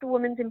 I got the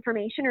woman's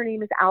information. Her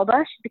name is Alba.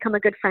 She's become a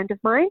good friend of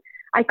mine.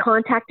 I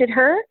contacted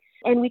her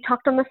and we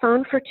talked on the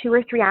phone for 2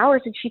 or 3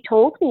 hours, and she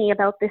told me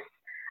about this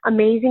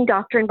amazing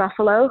doctor in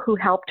Buffalo who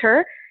helped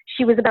her.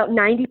 She was about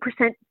 90%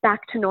 back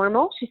to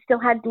normal. She still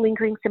had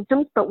lingering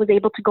symptoms, but was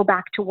able to go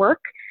back to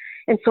work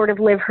and sort of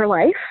live her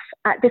life.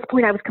 At this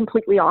point, I was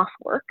completely off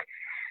work.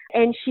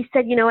 And she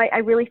said, you know, I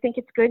really think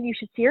it's good. You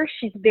should see her.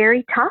 She's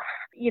very tough.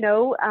 You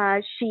know,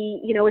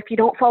 if you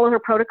don't follow her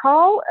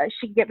protocol,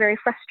 she can get very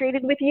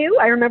frustrated with you.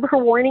 I remember her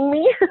warning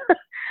me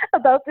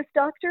about this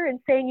doctor and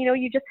saying, you know,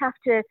 you just have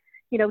to,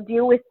 you know,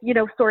 deal with, you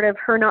know, sort of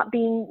her not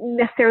being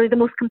necessarily the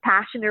most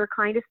compassionate or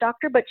kindest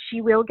doctor, but she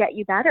will get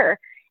you better.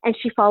 And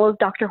she follows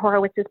Dr.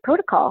 Horowitz's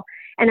protocol.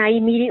 And I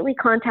immediately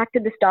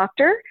contacted this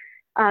doctor,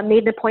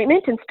 made an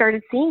appointment, and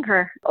started seeing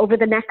her over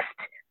the next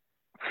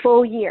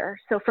full year.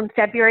 So from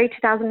February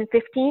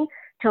 2015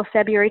 till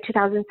February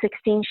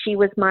 2016, she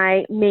was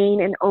my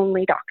main and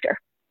only doctor.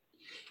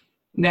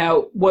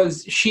 Now,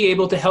 was she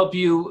able to help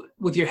you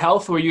with your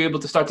health? Were you able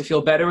to start to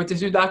feel better with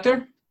this new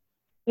doctor?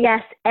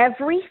 Yes.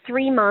 Every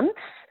 3 months,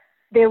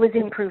 there was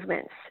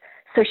improvements.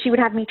 So she would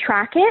have me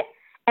track it.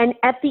 And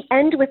at the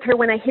end with her,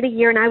 when I hit a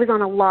year and I was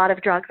on a lot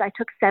of drugs, I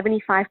took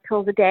 75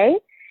 pills a day.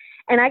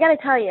 And I got to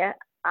tell you,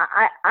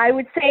 I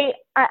would say,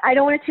 I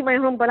don't want to toot my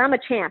home, but I'm a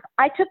champ.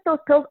 I took those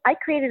pills. I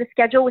created a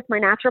schedule with my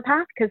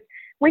naturopath, because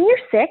when you're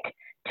sick,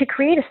 to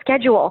create a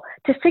schedule,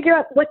 to figure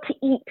out what to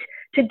eat,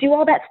 to do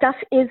all that stuff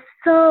is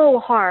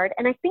so hard.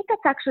 And I think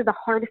that's actually the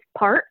hardest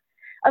part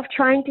of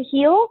trying to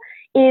heal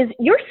is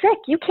you're sick.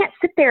 You can't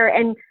sit there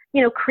and,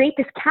 you know, create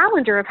this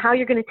calendar of how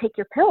you're going to take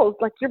your pills.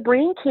 Like your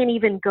brain can't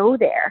even go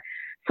there.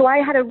 So I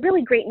had a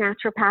really great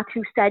naturopath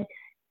who said,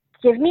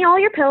 give me all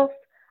your pills.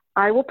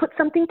 I will put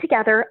something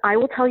together. I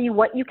will tell you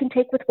what you can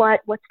take with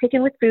what's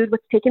taken with food,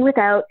 what's taken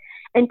without.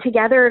 And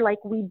together,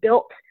 like, we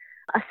built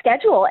a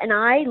schedule. And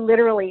I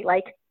literally,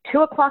 like,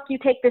 2 o'clock, you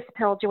take this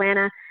pill,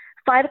 Joanna.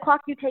 5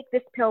 o'clock, you take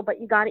this pill,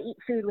 but you got to eat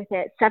food with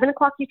it. 7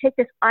 o'clock, you take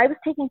this. I was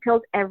taking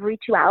pills every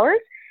 2 hours.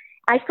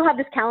 I still have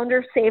this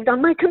calendar saved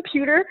on my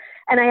computer,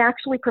 and I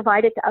actually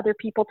provide it to other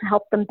people to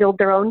help them build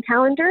their own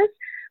calendars.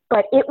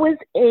 But it was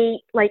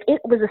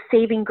a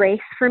saving grace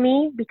for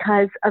me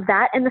because of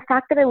that. And the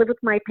fact that I lived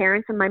with my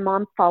parents and my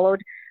mom followed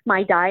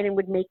my diet and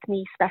would make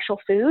me special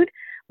food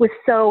was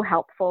so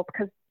helpful,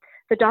 because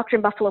the doctor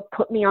in Buffalo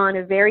put me on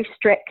a very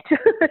strict,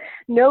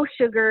 no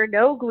sugar,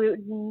 no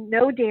gluten,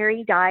 no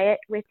dairy diet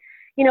with,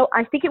 you know,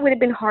 I think it would have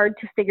been hard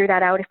to figure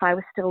that out if I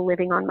was still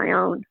living on my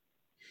own.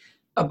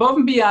 Above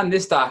and beyond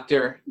this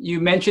doctor,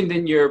 you mentioned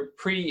in your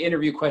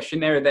pre-interview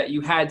questionnaire that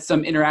you had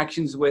some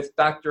interactions with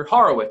Dr.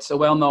 Horowitz, a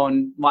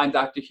well-known Lyme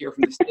doctor here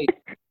from the state.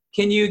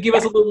 Can you give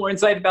us a little more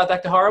insight about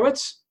Dr.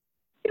 Horowitz?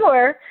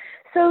 Sure.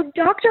 So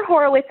Dr.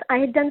 Horowitz, I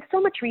had done so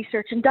much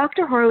research, and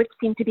Dr. Horowitz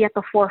seemed to be at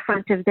the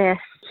forefront of this.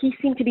 He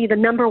seemed to be the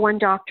number one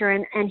doctor,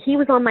 and he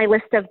was on my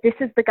list of, this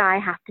is the guy I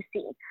have to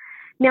see.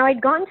 Now, I'd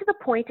gotten to the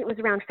point, it was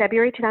around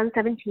February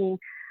 2016,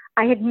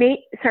 I had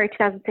made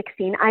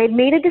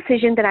a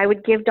decision that I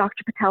would give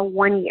Dr. Patel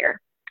 1 year,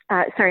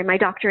 my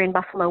doctor in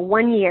Buffalo,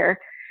 1 year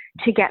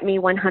to get me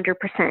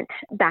 100%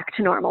 back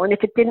to normal. And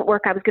if it didn't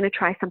work, I was going to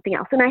try something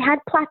else. And I had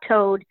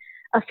plateaued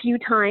a few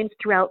times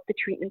throughout the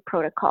treatment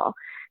protocol.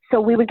 So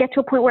we would get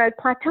to a point where I'd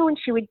plateau and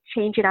she would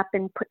change it up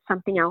and put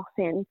something else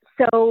in.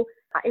 So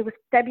it was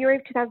February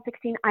of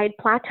 2016. I had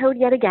plateaued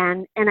yet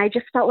again, and I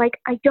just felt like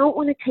I don't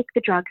want to take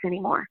the drugs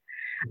anymore.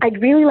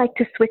 I'd really like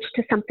to switch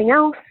to something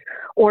else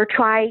or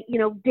try, you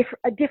know,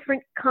 a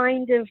different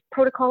kind of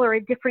protocol or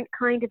a different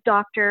kind of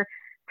doctor.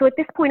 So at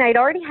this point, I'd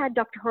already had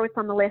Dr. Horowitz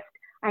on the list.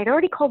 I'd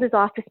already called his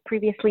office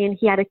previously, and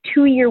he had a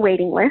 2-year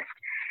waiting list.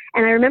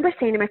 And I remember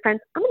saying to my friends,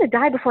 I'm going to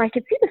die before I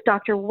could see this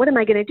doctor. What am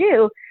I going to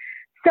do?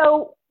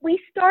 So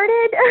we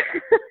started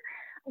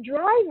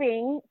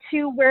driving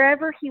to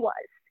wherever he was,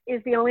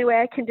 is the only way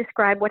I can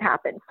describe what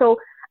happened. So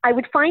I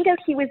would find out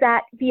he was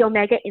at the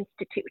Omega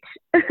Institute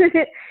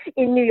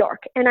in New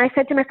York. And I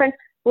said to my friends,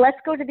 let's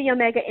go to the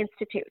Omega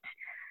Institute.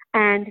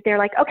 And they're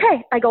like,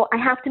 okay. I go, I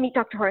have to meet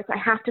Dr. Horowitz. I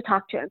have to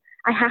talk to him.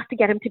 I have to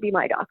get him to be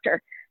my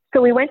doctor.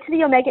 So we went to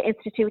the Omega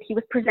Institute. He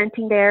was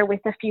presenting there with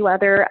a few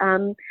other,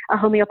 a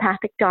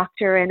homeopathic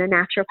doctor and a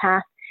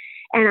naturopath.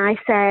 And I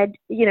said,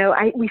 you know,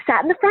 we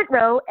sat in the front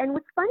row. And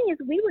what's funny is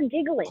we were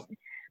giggling.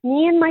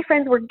 Me and my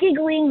friends were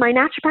giggling. My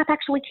naturopath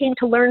actually came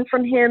to learn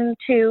from him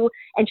too.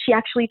 And she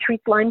actually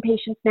treats Lyme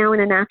patients now in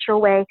a natural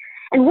way.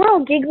 And we're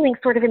all giggling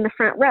sort of in the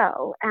front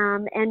row.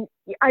 And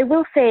I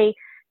will say,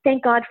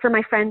 thank God for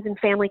my friends and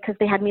family, because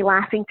they had me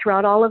laughing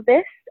throughout all of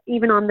this.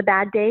 Even on the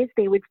bad days,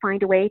 they would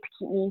find a way to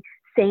keep me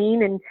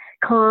sane and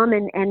calm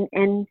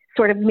and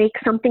sort of make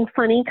something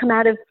funny come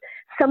out of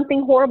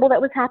something horrible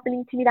that was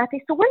happening to me that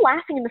day. So we're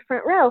laughing in the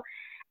front row.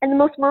 And the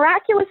most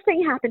miraculous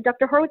thing happened.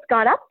 Dr. Horowitz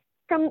got up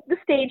from the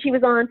stage he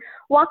was on,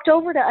 walked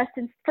over to us,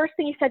 and first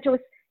thing he said to us,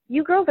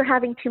 "You girls are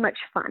having too much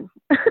fun."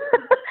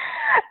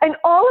 And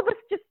all of us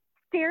just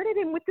stared at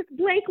him with this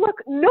blank look.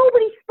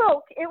 Nobody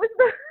spoke. I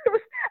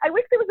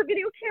wish there was a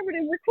video camera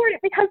to record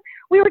it, because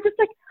we were just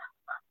like,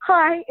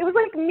 hi. It was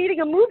like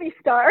meeting a movie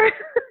star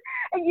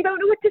and you don't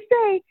know what to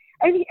say.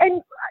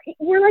 And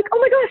we're like, oh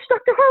my gosh,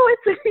 Dr.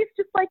 Horowitz. And he's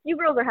just like, you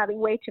girls are having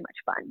way too much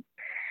fun.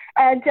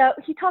 And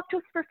he talked to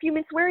us for a few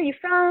minutes. Where are you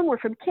from? We're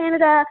from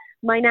Canada.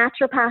 My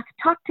naturopath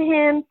talked to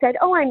him, said,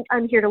 oh,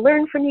 I'm here to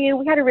learn from you.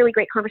 We had a really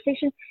great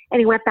conversation. And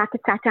he went back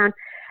and sat down.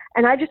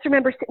 And I just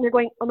remember sitting there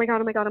going, oh my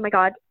God, oh my God, oh my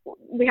God,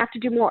 we have to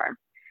do more.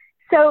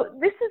 So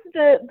this is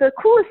the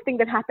coolest thing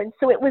that happened.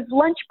 So it was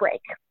lunch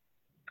break.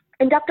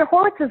 And Dr.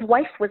 Horowitz's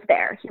wife was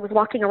there. He was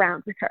walking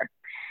around with her.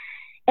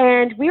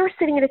 And we were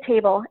sitting at a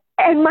table.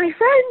 And my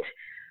friend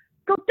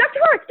goes, Dr.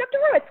 Horowitz, come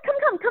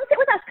sit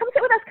with us,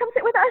 come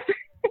sit with us.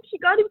 And she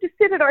got him to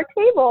sit at our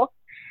table.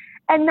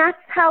 And that's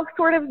how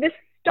sort of this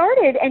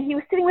started. And he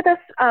was sitting with us.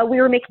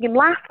 We were making him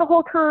laugh the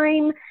whole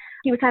time.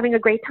 He was having a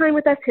great time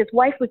with us. His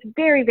wife was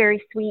very,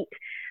 very sweet.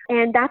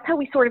 And that's how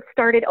we sort of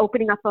started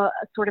opening up a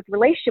sort of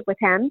relationship with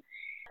him.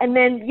 And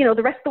then, you know,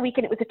 the rest of the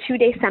weekend, it was a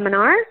 2-day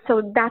seminar.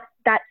 So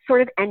that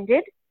sort of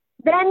ended.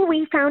 Then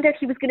we found out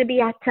he was going to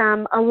be at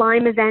a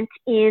Lyme event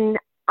in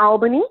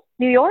Albany,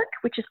 New York,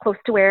 which is close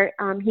to where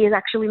he is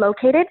actually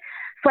located.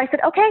 So I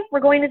said, okay, we're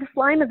going to this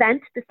Lyme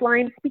event, this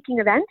Lyme speaking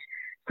event.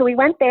 So we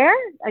went there,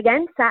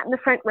 again, sat in the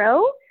front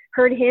row,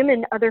 heard him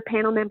and other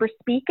panel members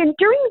speak. And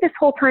during this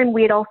whole time,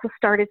 we had also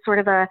started sort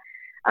of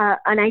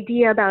an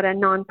idea about a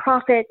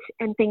nonprofit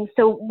and things.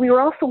 So we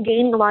were also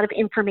gaining a lot of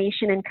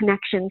information and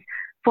connections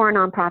for a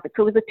nonprofit.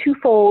 So it was a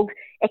twofold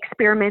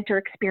experiment or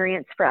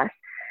experience for us.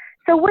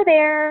 So we're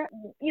there,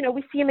 you know,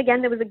 we see him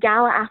again. There was a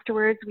gala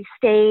afterwards. We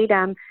stayed.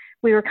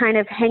 We were kind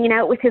of hanging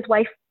out with his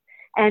wife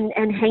and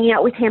hanging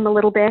out with him a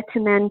little bit.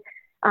 And then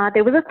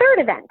there was a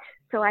third event.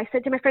 So I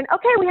said to my friend,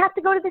 okay, we have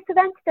to go to this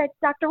event that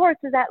Dr. Horowitz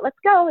is at. Let's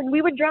go. And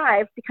we would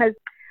drive because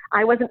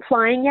I wasn't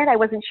flying yet. I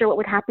wasn't sure what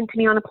would happen to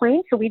me on a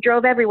plane. So we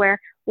drove everywhere.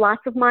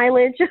 Lots of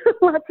mileage,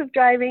 lots of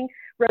driving.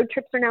 Road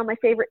trips are now my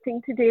favorite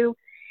thing to do.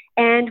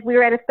 And we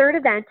were at a third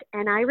event.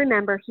 And I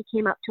remember he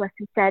came up to us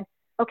and said,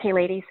 okay,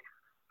 ladies,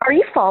 are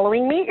you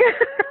following me?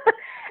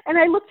 And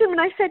I looked at him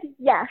and I said,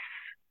 yes.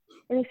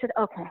 And he said,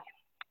 okay,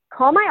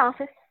 call my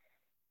office.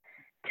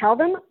 Tell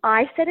them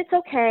I said it's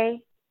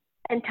okay.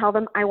 And tell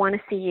them I want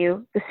to see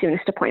you the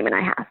soonest appointment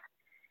I have.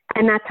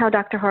 And that's how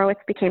Dr. Horowitz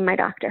became my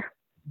doctor.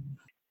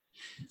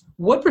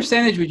 What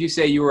percentage would you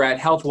say you were at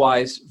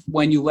health-wise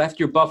when you left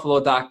your Buffalo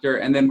doctor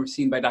and then were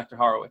seen by Dr.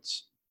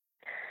 Horowitz?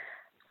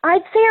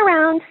 I'd say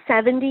around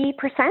 70%,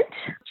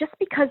 just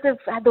because of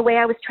the way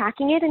I was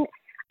tracking it. And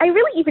I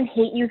really even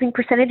hate using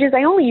percentages.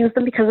 I only use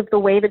them because of the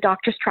way the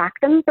doctors track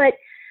them. But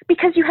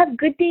because you have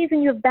good days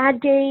and you have bad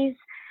days,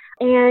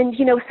 and,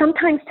 you know,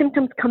 sometimes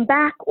symptoms come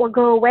back or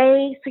go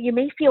away. So you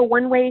may feel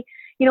one way,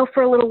 you know,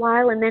 for a little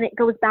while and then it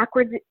goes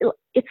backwards.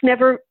 It's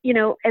never, you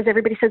know, as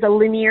everybody says, a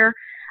linear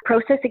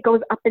process. It goes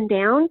up and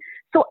down.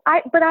 But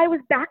I was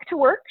back to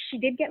work. She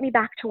did get me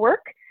back to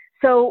work.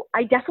 So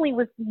I definitely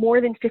was more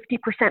than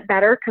 50%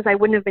 better because I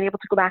wouldn't have been able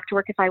to go back to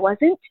work if I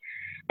wasn't.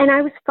 And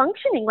I was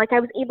functioning, like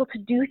I was able to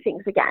do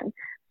things again.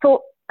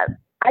 So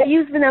I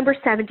used the number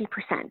 70%.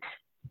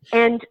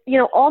 And, you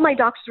know, all my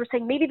doctors were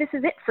saying, maybe this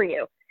is it for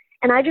you.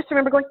 And I just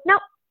remember going, no,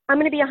 I'm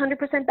going to be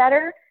 100%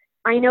 better.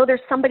 I know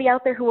there's somebody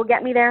out there who will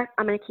get me there.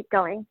 I'm going to keep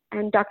going.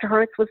 And Dr.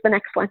 Horowitz was the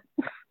next one.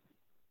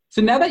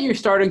 So now that you're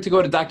starting to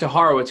go to Dr.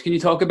 Horowitz, can you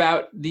talk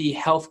about the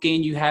health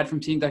gain you had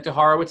from seeing Dr.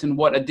 Horowitz and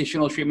what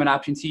additional treatment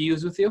options he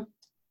used with you?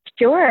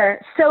 Sure.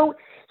 So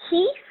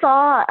he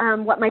saw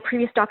what my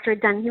previous doctor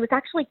had done. He was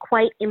actually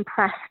quite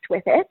impressed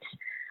with it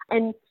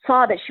and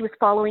saw that she was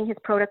following his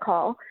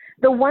protocol.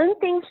 The one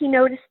thing he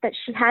noticed that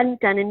she hadn't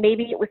done, and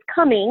maybe it was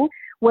coming,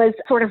 was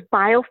sort of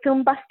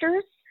biofilm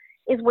busters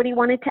is what he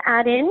wanted to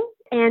add in.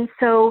 And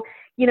so,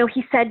 you know,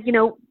 he said, you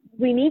know,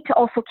 we need to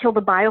also kill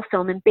the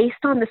biofilm. And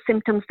based on the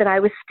symptoms that I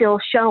was still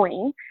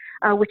showing,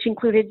 which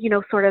included, you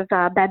know, sort of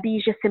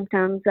babesia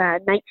symptoms,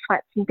 night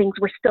sweats and things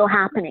were still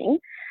happening,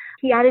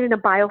 he added in a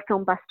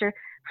biofilm buster.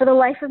 For the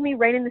life of me,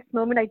 right in this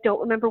moment, I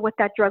don't remember what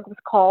that drug was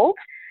called.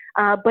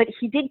 But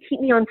he did keep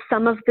me on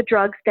some of the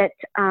drugs that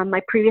my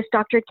previous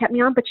doctor had kept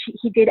me on, but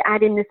he did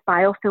add in this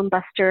biofilm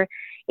buster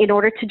in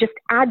order to just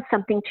add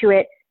something to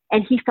it.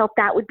 And he felt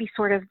that would be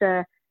sort of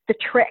the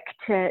trick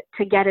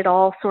to get it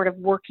all sort of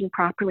working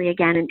properly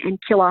again and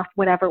kill off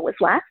whatever was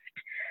left.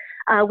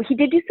 He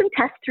did do some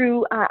tests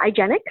through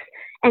IGeneX,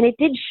 and it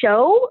did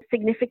show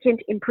significant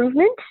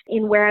improvement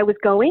in where I was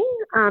going.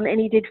 And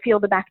he did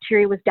feel the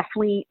bacteria was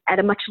definitely at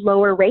a much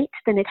lower rate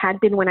than it had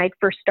been when I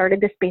first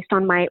started this based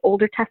on my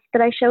older tests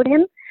that I showed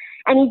him.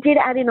 And he did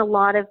add in a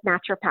lot of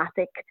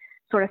naturopathic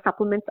sort of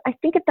supplements. I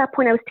think at that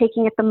point I was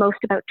taking at the most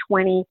about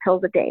 20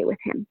 pills a day with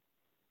him.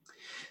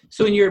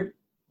 So in your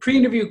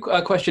pre-interview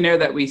questionnaire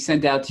that we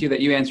sent out to you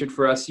that you answered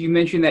for us, you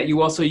mentioned that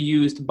you also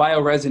used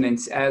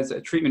bioresonance as a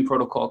treatment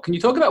protocol. Can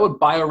you talk about what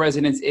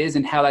bioresonance is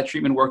and how that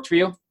treatment worked for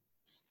you?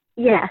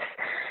 Yes.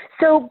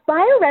 So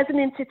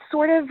bioresonance, it's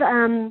sort of,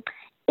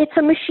 it's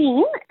a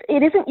machine.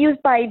 It isn't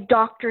used by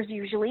doctors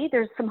usually.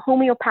 There's some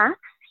homeopaths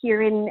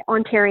here in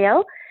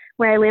Ontario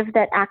where I live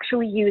that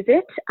actually use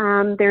it.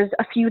 There's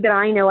a few that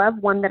I know of,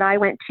 one that I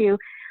went to,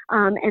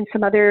 and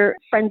some other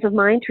friends of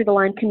mine through the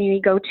Lyme community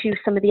go to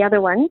some of the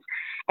other ones.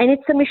 And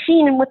it's a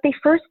machine, and what they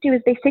first do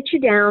is they sit you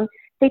down,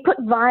 they put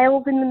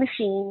vials in the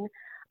machine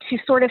to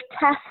sort of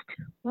test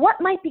what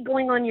might be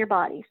going on in your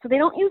body. So they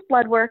don't use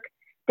blood work,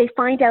 they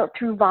find out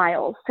through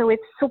vials. So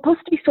it's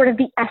supposed to be sort of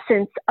the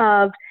essence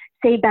of,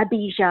 say,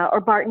 Babesia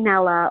or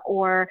Bartonella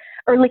or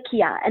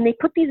Ehrlichia. And they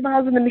put these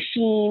vials in the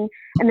machine,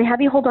 and they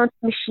have you hold on to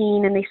the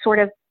machine, and they sort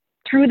of,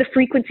 through the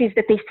frequencies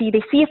that they see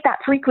if that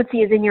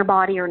frequency is in your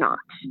body or not.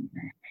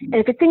 And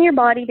if it's in your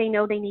body, they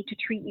know they need to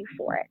treat you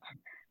for it.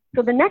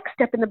 So the next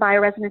step in the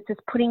bioresonance is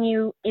putting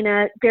you in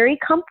a very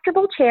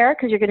comfortable chair,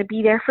 because you're going to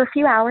be there for a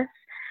few hours,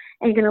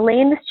 and you're going to lay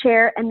in this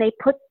chair, and they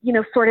put,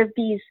 sort of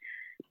these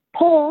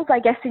poles, I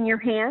guess, in your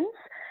hands,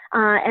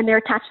 and they're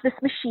attached to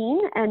this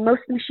machine. And most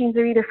of the machines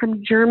are either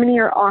from Germany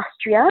or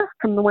Austria,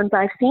 from the ones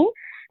I've seen.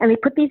 And they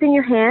put these in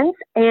your hands,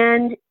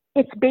 and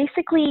it's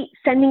basically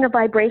sending a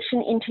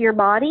vibration into your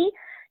body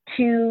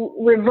to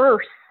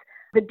reverse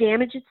the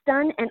damage it's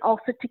done and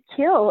also to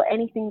kill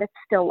anything that's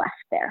still left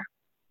there.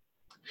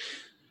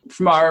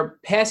 From our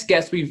past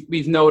guests,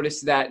 we've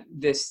noticed that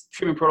this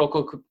treatment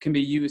protocol can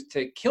be used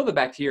to kill the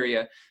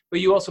bacteria, but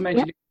you also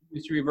mentioned it can be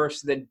used to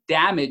reverse the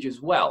damage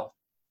as well.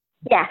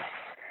 Yes.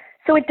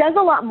 So it does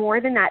a lot more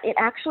than that. It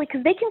actually,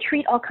 because they can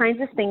treat all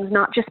kinds of things,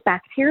 not just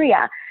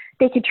bacteria.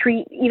 They could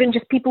treat even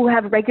just people who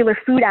have regular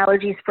food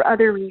allergies for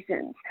other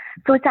reasons.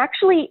 So it's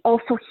actually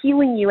also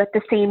healing you at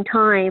the same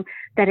time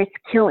that it's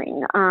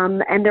killing.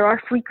 And there are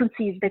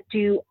frequencies that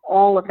do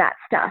all of that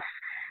stuff.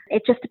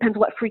 It just depends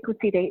what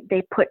frequency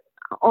they put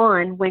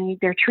on when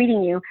they're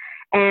treating you.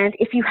 And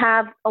if you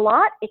have a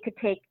lot, it could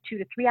take 2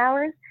 to 3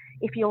 hours.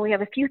 If you only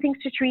have a few things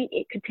to treat,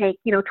 it could take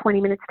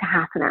 20 minutes to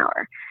half an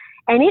hour.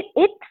 And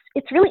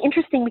it's really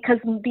interesting because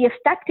the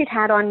effect it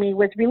had on me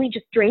was really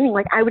just draining.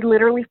 Like I would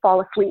literally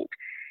fall asleep.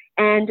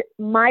 And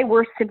my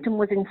worst symptom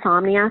was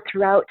insomnia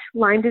throughout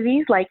Lyme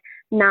disease, like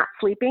not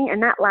sleeping.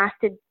 And that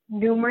lasted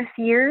numerous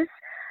years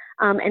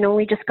and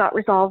only just got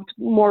resolved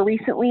more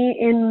recently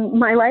in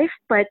my life.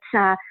 But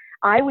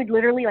I would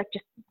literally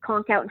just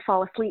conk out and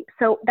fall asleep.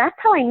 So that's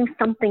how I knew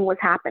something was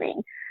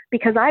happening,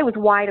 because I was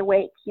wide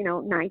awake,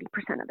 90%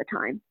 of the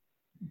time.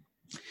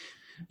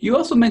 You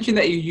also mentioned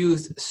that you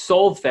used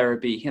soul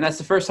therapy, and that's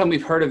the first time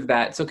we've heard of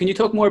that. So can you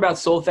talk more about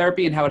soul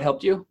therapy and how it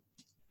helped you?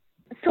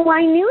 So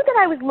I knew that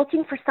I was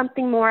looking for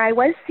something more. I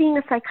was seeing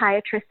a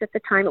psychiatrist at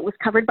the time. It was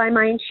covered by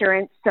my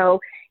insurance, so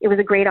it was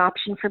a great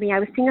option for me. I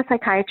was seeing a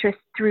psychiatrist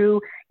through,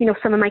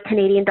 some of my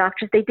Canadian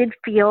doctors. They did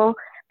feel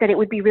that it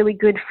would be really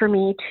good for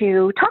me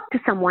to talk to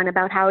someone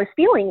about how I was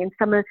feeling and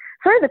some of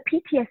sort of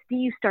the PTSD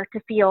you start to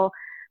feel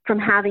from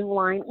having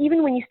Lyme.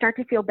 Even when you start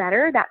to feel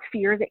better, that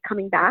fear of it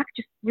coming back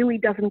just really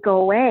doesn't go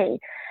away.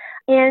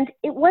 And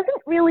it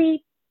wasn't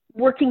really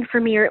working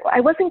for me, or I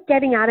wasn't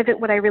getting out of it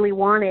what I really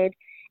wanted.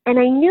 And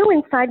I knew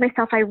inside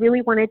myself I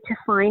really wanted to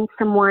find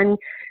someone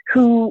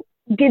who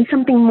did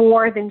something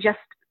more than just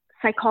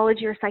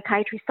psychology or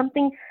psychiatry,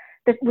 something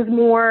that was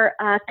more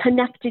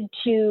connected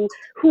to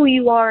who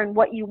you are and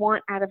what you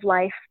want out of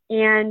life.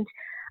 And,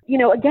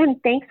 again,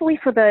 thankfully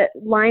for the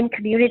Lyme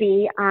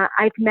community,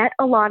 I've met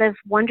a lot of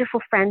wonderful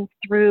friends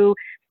through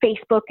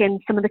Facebook and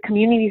some of the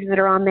communities that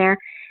are on there.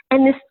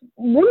 And this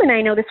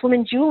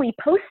woman, Julie,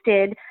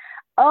 posted,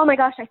 "Oh my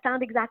gosh, I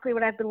found exactly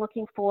what I've been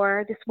looking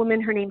for." This woman,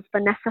 her name's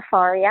Vanessa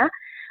Faria.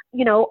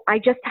 I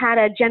just had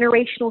a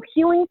generational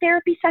healing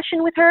therapy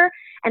session with her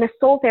and a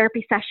soul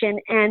therapy session.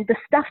 And the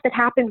stuff that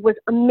happened was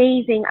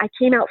amazing. I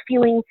came out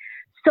feeling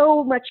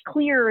so much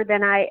clearer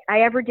than I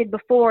ever did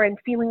before, and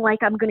feeling like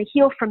I'm going to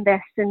heal from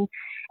this. And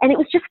it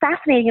was just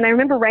fascinating. And I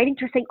remember writing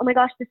to her saying, "Oh my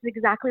gosh, this is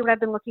exactly what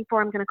I've been looking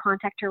for. I'm going to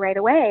contact her right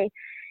away."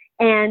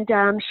 And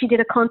she did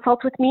a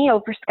consult with me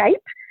over Skype,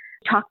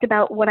 talked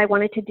about what I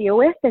wanted to deal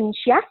with. And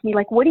she asked me,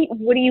 what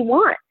do you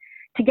want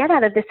to get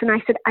out of this? And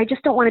I said, I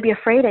just don't want to be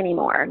afraid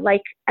anymore.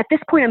 At this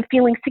point, I'm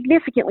feeling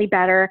significantly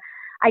better.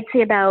 I'd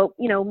say about,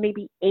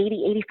 maybe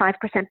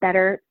 85%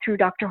 better through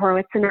Dr.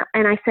 Horowitz. And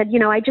I said,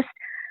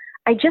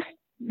 I just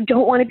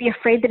don't want to be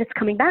afraid that it's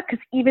coming back,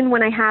 because even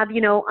when I have,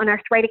 an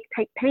arthritic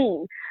type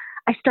pain,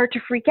 I start to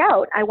freak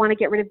out. I want to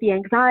get rid of the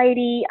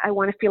anxiety. I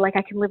want to feel like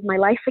I can live my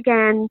life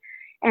again.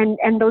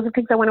 And those are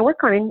things I want to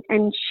work on.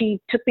 And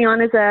she took me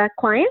on as a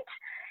client,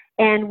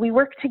 and we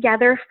worked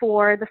together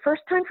for the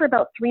first time for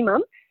about 3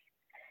 months.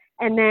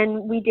 And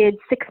then we did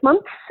 6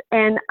 months.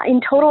 And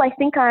in total, I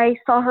think I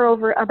saw her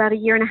over about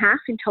 1.5 years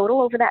in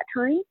total over that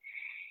time.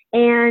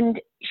 And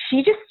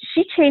she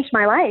changed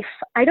my life.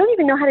 I don't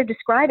even know how to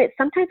describe it.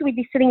 Sometimes we'd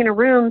be sitting in a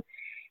room,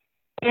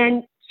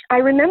 and I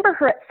remember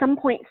her at some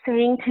point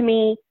saying to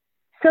me,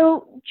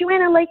 "So,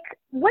 Joanna,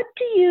 what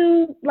do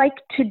you like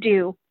to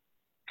do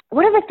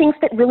what are the things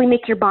that really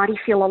make your body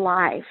feel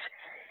alive?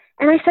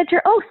 And I said to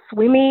her, oh,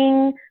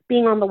 swimming,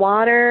 being on the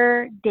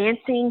water,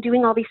 dancing,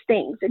 doing all these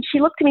things. And she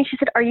looked at me and she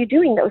said, are you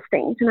doing those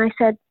things? And I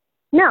said,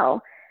 no.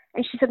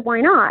 And she said,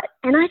 why not?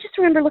 And I just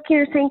remember looking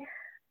at her saying,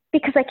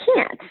 because I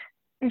can't.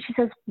 And she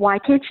says, why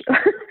can't you?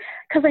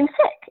 Because I'm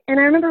sick. And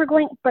I remember her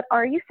going, but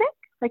are you sick?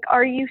 Like,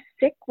 are you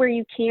sick where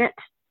you can't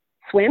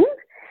swim?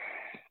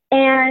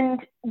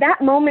 And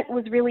that moment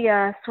was really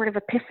a sort of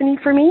epiphany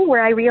for me,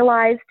 where I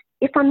realized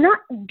if I'm not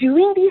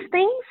doing these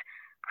things,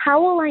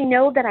 how will I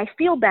know that I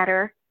feel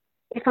better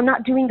if I'm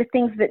not doing the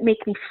things that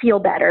make me feel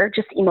better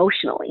just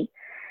emotionally?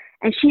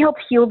 And she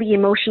helped heal the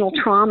emotional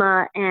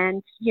trauma.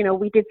 And, you know,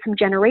 we did some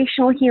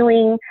generational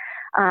healing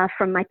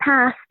from my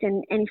past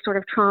and any sort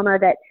of trauma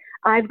that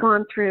I've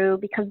gone through,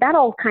 because that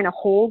all kind of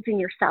holds in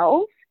your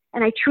cells.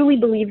 And I truly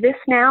believe this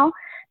now.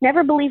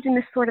 Never believed in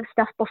this sort of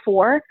stuff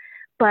before,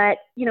 but,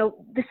 you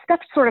know, this stuff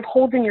sort of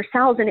holds in your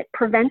cells, and it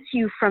prevents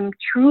you from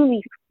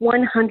truly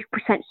 100%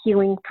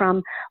 healing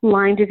from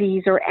Lyme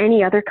disease or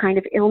any other kind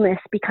of illness,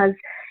 because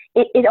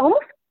it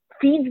almost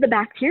feeds the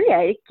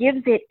bacteria. It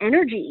gives it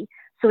energy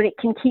so that it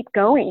can keep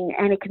going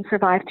and it can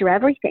survive through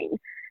everything.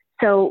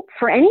 So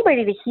for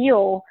anybody to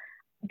heal,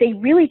 they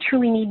really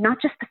truly need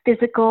not just the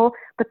physical,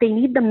 but they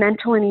need the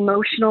mental and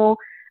emotional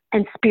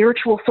and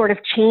spiritual sort of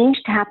change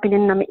to happen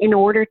in them in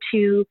order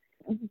to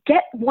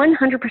get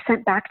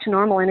 100% back to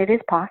normal. And it is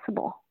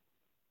possible.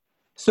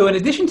 So in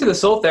addition to the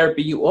soul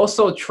therapy, you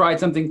also tried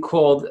something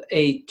called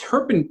a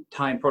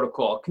turpentine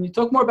protocol. Can you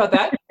talk more about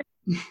that?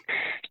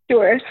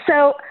 Sure.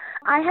 So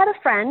I had a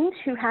friend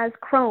who has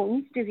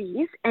Crohn's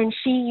disease, and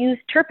she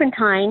used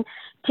turpentine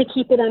to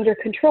keep it under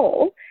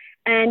control.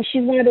 And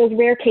she's one of those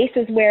rare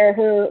cases where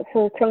her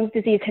Crohn's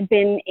disease had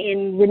been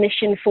in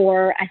remission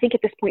for, I think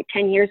at this point,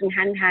 10 years and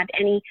hadn't had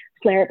any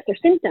flare-ups or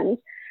symptoms.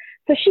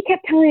 So she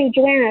kept telling me,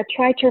 Joanna,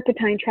 try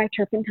turpentine, try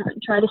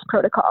this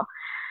protocol.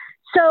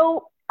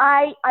 So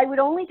I would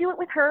only do it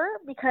with her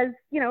because,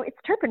 you know, it's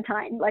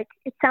turpentine. Like,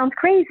 it sounds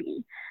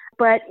crazy,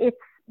 but it's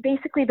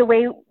basically the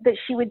way that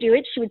she would do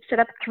it. She would set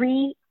up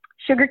 3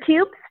 sugar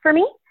cubes for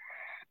me.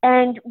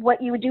 And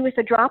what you would do with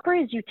a dropper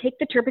is you take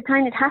the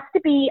turpentine. It has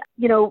to be,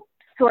 you know,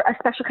 sort of a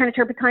special kind of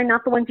turpentine,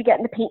 not the ones you get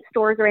in the paint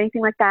stores or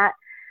anything like that,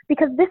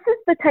 because this is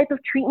the type of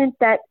treatment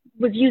that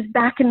was used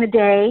back in the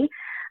day,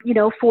 you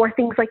know, for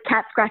things like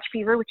cat scratch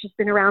fever, which has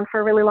been around for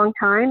a really long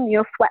time, you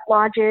know, sweat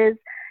lodges.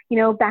 You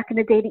know, back in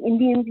the day, the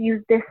Indians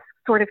used this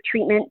sort of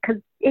treatment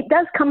because it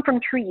does come from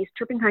trees.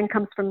 Turpentine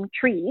comes from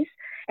trees,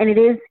 and it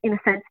is, in a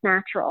sense,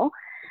 natural.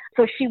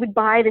 So she would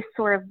buy this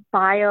sort of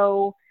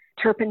bio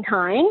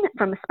turpentine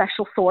from a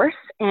special source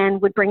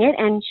and would bring it,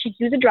 and she'd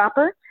use a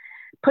dropper,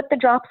 put the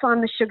drops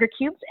on the sugar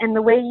cubes, and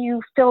the way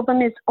you fill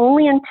them is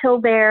only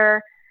until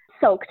they're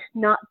soaked,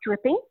 not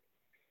dripping.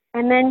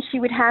 And then she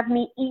would have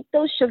me eat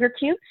those sugar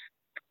cubes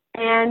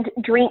and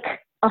drink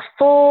a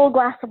full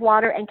glass of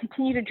water and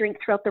continue to drink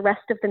throughout the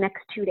rest of the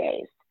next 2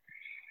 days.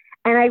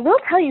 And I will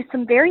tell you,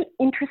 some very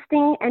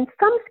interesting and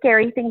some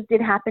scary things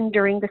did happen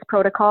during this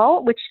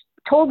protocol, which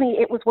told me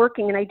it was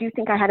working. And I do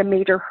think I had a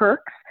major herx,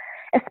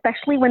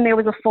 especially when there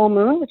was a full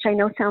moon, which I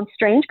know sounds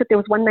strange, but there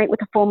was one night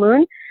with a full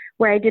moon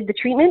where I did the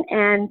treatment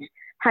and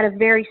had a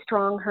very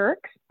strong herx.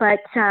 But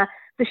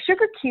the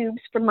sugar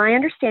cubes, from my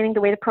understanding,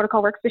 the way the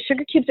protocol works, the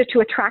sugar cubes are to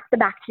attract the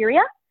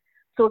bacteria.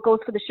 So it goes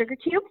for the sugar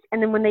cubes.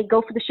 And then when they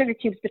go for the sugar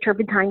cubes, the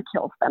turpentine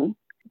kills them.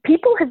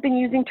 People have been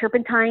using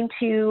turpentine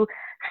to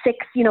fix,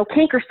 you know,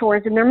 canker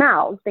sores in their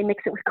mouths. They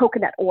mix it with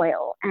coconut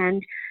oil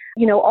and,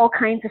 you know, all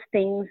kinds of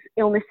things,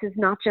 illnesses,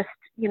 not just,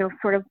 you know,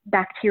 sort of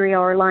bacteria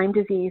or Lyme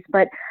disease.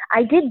 But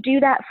I did do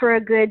that for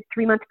a good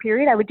 3-month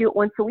period. I would do it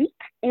once a week.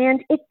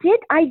 And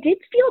I did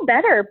feel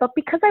better. But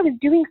because I was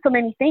doing so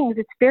many things,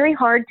 it's very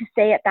hard to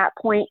say at that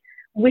point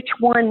which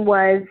one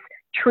was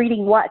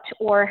treating what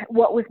or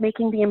what was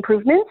making the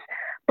improvements.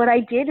 But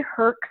I did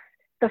herx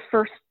the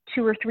first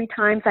 2 or 3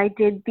 times I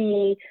did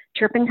the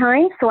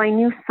turpentine, so I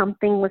knew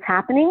something was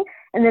happening.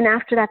 And then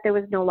after that, there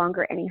was no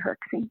longer any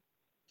herxing.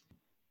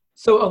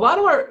 So a lot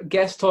of our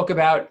guests talk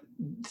about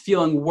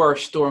feeling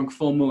worse during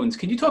full moons.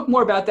 Can you talk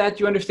more about that?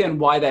 Do you understand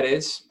why that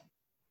is?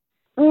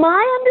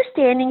 My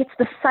understanding, it's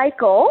the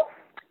cycle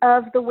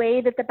of the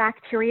way that the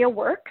bacteria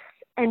works.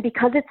 And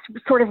because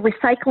it's sort of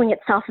recycling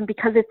itself and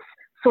because it's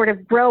sort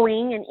of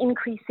growing and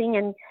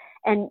increasing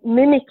and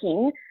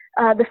mimicking,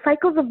 the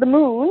cycles of the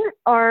moon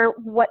are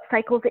what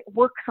cycles it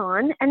works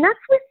on. And that's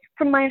with,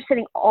 from my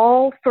understanding,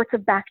 all sorts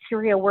of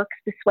bacteria works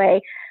this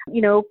way.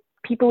 You know,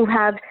 people who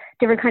have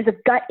different kinds of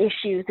gut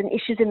issues and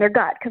issues in their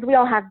gut, because we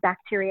all have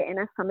bacteria in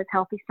us. Some is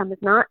healthy, some is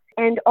not.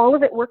 And all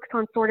of it works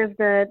on sort of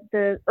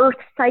the Earth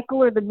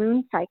cycle or the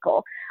moon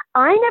cycle.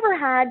 I never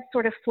had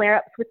sort of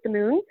flare-ups with the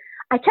moon.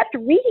 I kept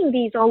reading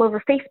these all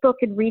over Facebook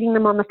and reading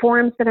them on the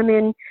forums that I'm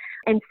in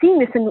and seeing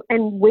this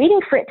and waiting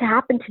for it to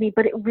happen to me,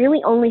 but it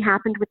really only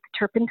happened with the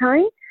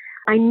turpentine.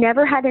 I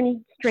never had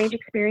any strange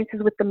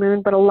experiences with the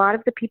moon, but a lot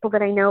of the people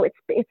that I know,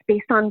 it's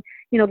based on,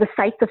 you know, the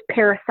sites of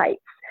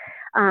parasites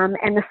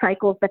and the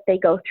cycles that they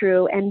go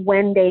through and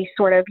when they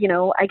sort of, you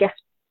know, I guess,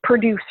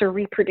 produce or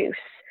reproduce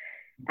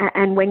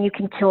and when you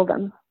can kill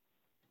them.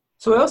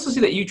 So I also see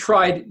that you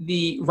tried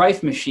the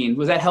Rife machine.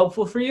 Was that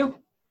helpful for you?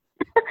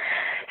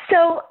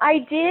 So I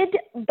did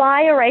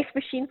buy a Rife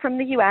machine from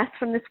the U.S.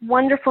 from this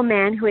wonderful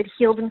man who had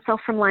healed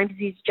himself from Lyme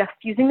disease just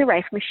using the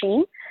Rife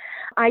machine.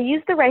 I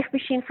used the Rife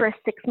machine for a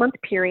 6-month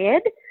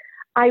period.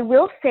 I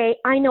will say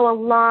I know a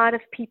lot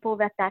of people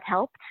that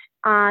helped.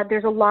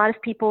 There's a lot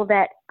of people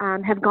that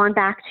have gone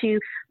back to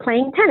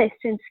playing tennis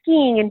and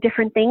skiing and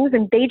different things,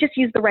 and they just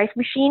use the Rife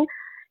machine,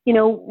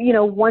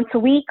 once a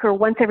week or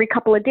once every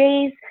couple of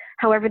days,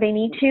 however they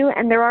need to.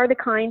 And there are the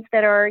kinds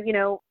that are,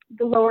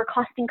 the lower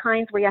costing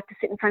kinds where you have to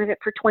sit in front of it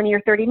for 20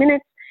 or 30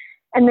 minutes.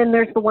 And then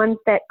there's the ones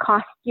that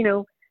cost,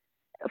 $5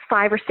 or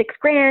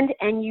 $6,000,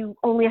 and you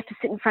only have to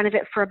sit in front of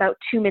it for about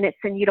 2 minutes,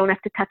 and you don't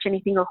have to touch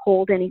anything or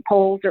hold any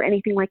poles or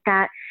anything like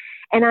that.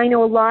 And I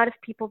know a lot of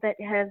people that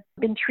have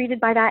been treated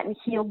by that and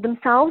healed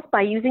themselves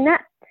by using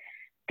that.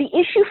 The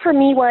issue for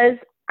me was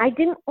I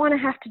didn't want to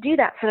have to do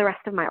that for the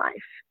rest of my life.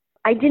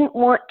 I didn't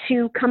want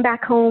to come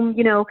back home,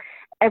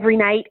 every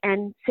night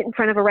and sit in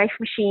front of a Rife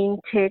machine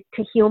to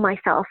heal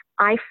myself.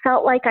 I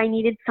felt like I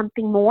needed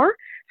something more.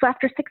 So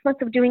after 6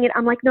 months of doing it,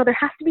 I'm like, no, there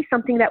has to be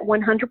something that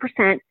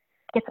 100%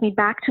 gets me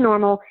back to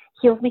normal,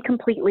 heals me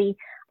completely.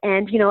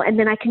 And, and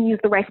then I can use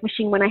the Rife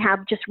machine when I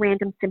have just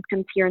random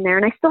symptoms here and there.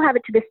 And I still have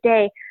it to this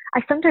day.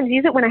 I sometimes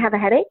use it when I have a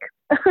headache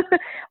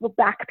with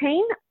back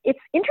pain. It's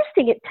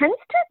interesting. It tends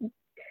to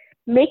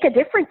make a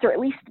difference, or at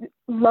least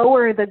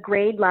lower the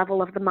grade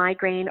level of the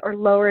migraine or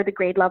lower the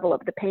grade level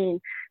of the pain.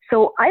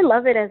 So I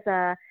love it as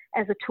a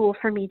tool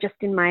for me just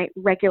in my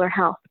regular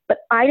health. But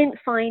I didn't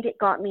find it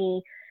got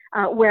me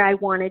where I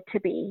wanted to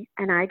be.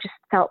 And I just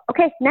felt,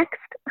 okay, next.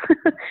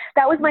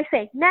 That was my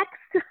say, next.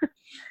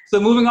 So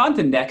moving on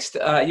to next,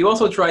 you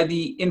also tried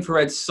the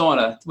infrared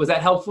sauna. Was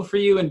that helpful for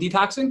you in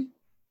detoxing?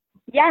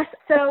 Yes.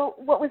 So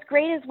what was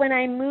great is when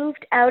I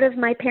moved out of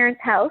my parents'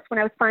 house, when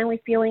I was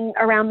finally feeling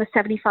around the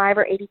 75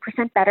 or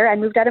 80% better, I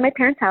moved out of my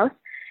parents' house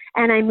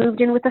and I moved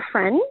in with a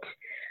friend,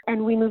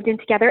 and we moved in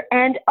together.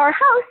 And our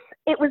house,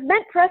 it was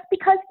meant for us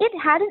because it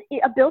had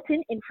a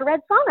built-in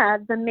infrared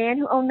sauna. The man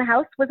who owned the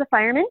house was a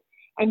fireman,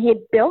 and he had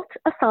built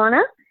a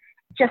sauna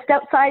just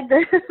outside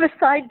the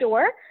side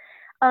door.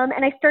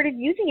 And I started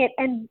using it,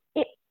 and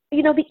it,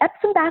 the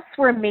Epsom baths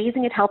were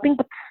amazing at helping,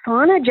 but the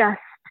sauna just,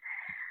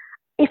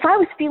 if I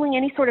was feeling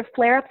any sort of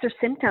flare-ups or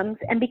symptoms,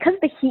 and because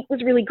the heat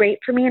was really great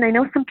for me, and I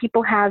know some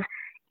people have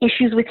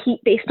issues with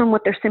heat based on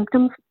what their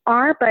symptoms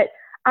are, but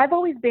I've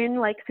always been,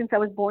 like, since I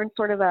was born,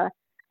 sort of a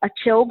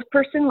chilled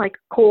person, like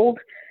cold,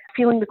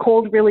 feeling the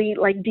cold really,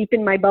 like, deep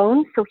in my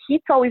bones. So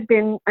heat's always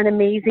been an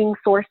amazing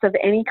source of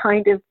any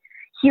kind of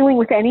healing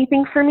with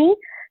anything for me.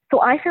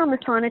 So I found the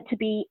sauna to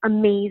be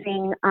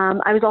amazing.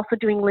 I was also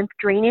doing lymph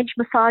drainage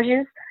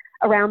massages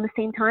around the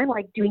same time,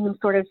 like doing them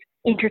sort of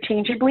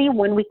interchangeably.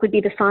 1 week would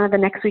be the sauna, the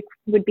next week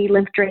would be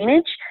lymph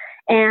drainage.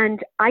 And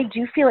I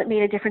do feel it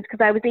made a difference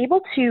because I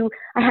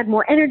had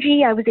more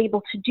energy, I was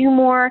able to do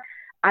more,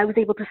 I was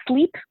able to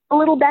sleep a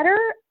little better.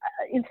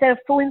 Instead of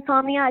full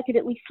insomnia, I could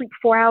at least sleep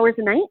 4 hours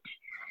a night.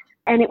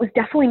 And it was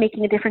definitely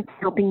making a difference in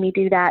helping me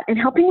do that and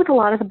helping with a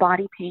lot of the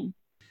body pain.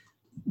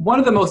 One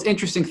of the most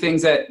interesting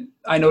things that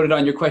I noted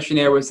on your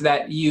questionnaire was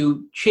that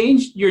you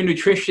changed your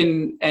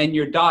nutrition and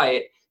your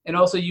diet and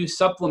also use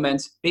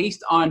supplements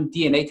based on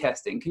DNA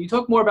testing. Can you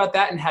talk more about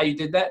that and how you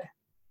did that?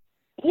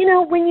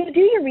 When you do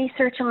your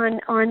research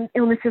on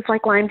illnesses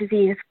like Lyme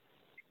disease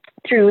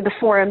through the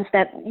forums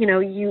that,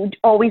 you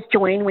always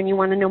join when you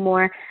want to know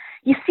more,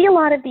 you see a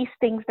lot of these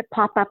things that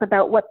pop up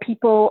about what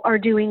people are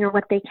doing or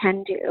what they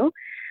can do.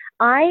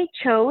 I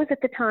chose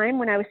at the time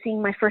when I was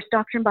seeing my first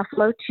doctor in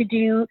Buffalo to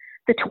do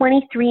the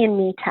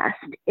 23andMe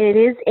test. It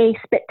is a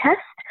spit test.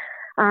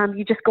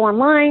 You just go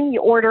online,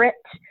 you order it.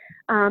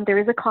 There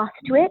is a cost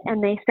to it,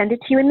 and they send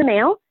it to you in the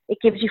mail. It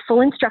gives you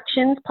full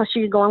instructions, plus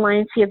you can go online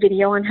and see a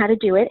video on how to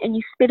do it. And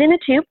you spit in a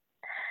tube.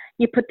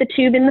 You put the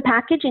tube in the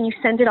package and you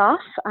send it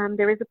off.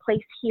 There is a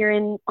place here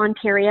in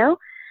Ontario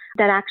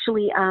that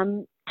actually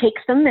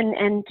takes them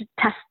and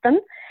tests them.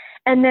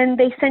 And then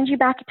they send you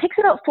back. It takes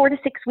about 4 to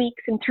 6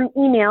 weeks, and through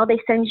email, they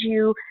send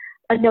you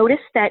a notice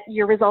that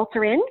your results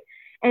are in.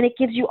 And it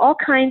gives you all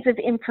kinds of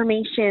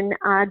information,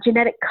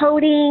 genetic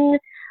coding,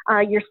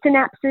 your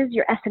synapses,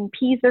 your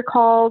SNPs they're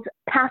called,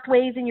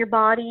 pathways in your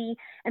body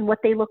and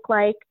what they look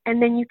like.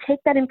 And then you take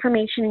that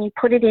information and you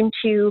put it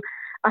into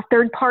a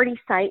third-party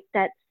site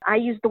that I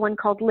use the one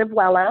called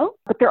LiveWello,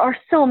 but there are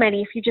so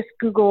many. If you just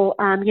Google,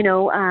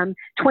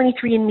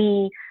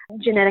 23andMe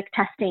genetic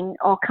testing,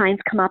 all kinds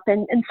come up,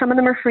 and some of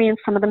them are free and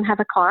some of them have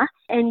a cost.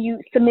 And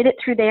you submit it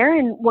through there,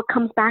 and what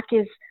comes back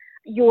is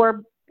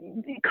your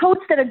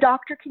codes that a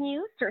doctor can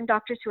use, certain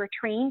doctors who are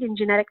trained in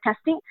genetic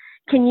testing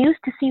can use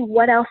to see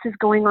what else is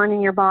going on in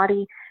your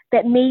body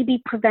that may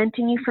be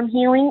preventing you from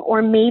healing,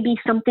 or maybe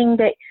something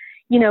that,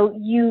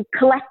 you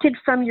collected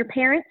from your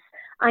parents.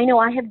 I know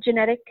I have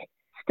genetic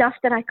stuff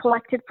that I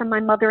collected from my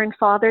mother and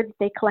father that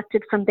they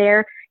collected from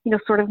their,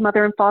 sort of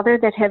mother and father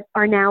that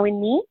are now in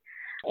me.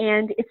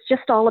 And it's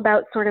just all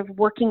about sort of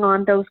working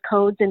on those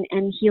codes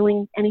and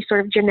healing any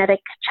sort of genetic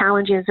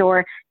challenges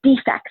or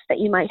defects that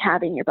you might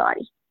have in your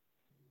body.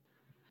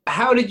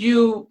 How did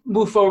you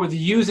move forward with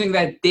using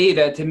that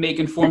data to make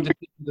informed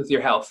decisions with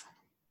your health?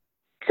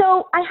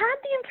 So I had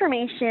the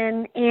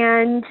information,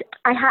 and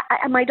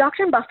my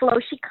doctor in Buffalo,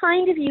 she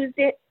kind of used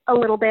it a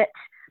little bit.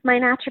 My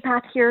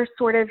naturopath here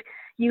sort of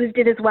used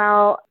it as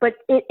well, but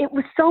it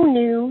was so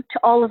new to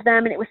all of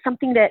them, and it was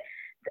something that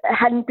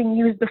hadn't been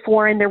used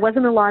before, and there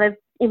wasn't a lot of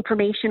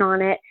information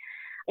on it.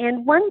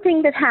 And one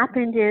thing that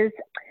happened is,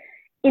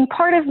 in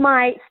part of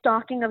my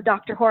stalking of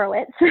Dr.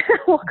 Horowitz,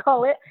 we'll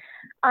call it,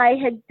 I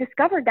had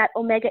discovered that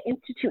Omega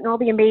Institute and all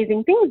the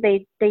amazing things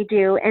they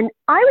do. And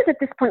I was at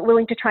this point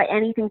willing to try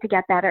anything to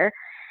get better.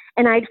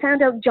 And I'd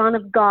found out John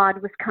of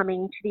God was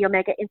coming to the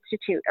Omega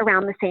Institute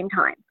around the same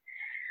time.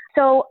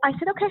 So I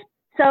said, okay.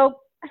 So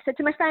I said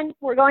to my friend,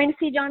 we're going to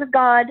see John of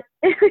God.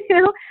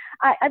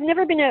 I've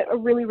never been a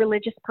really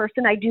religious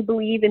person. I do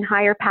believe in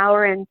higher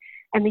power and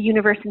the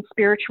universe and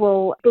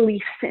spiritual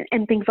beliefs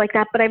and things like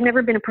that. But I've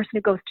never been a person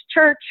who goes to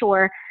church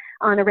or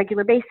on a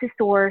regular basis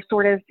or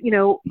sort of,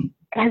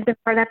 has been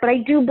part of that. But I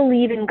do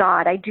believe in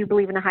God. I do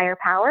believe in a higher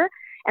power.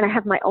 And I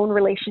have my own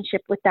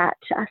relationship with that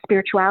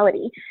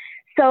spirituality.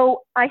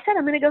 So I said,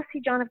 I'm going to go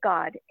see John of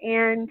God.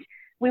 And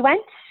we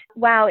went.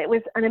 Wow, it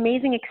was an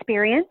amazing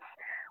experience.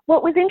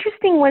 What was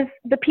interesting was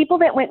the people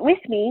that went with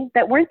me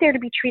that weren't there to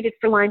be treated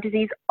for Lyme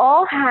disease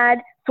all had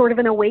sort of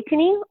an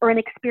awakening or an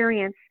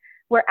experience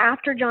where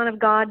after John of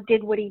God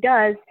did what he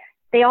does,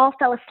 they all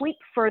fell asleep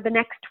for the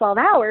next 12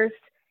 hours,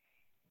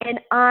 and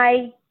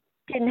I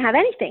didn't have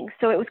anything.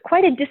 So it was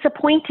quite a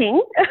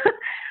disappointing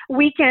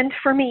weekend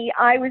for me.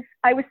 I was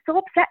so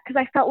upset because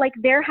I felt like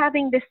they're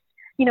having this,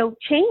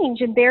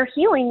 change and they're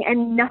healing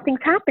and nothing's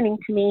happening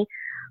to me.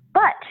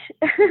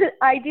 But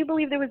I do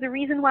believe there was a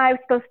reason why I was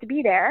supposed to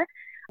be there.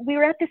 We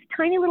were at this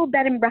tiny little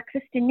bed and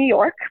breakfast in New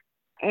York,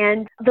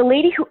 and the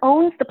lady who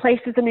owns the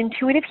place is an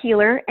intuitive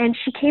healer, and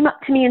she came up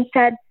to me and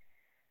said,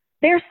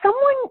 there's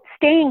someone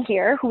staying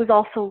here who was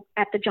also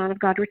at the John of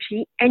God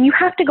retreat, and you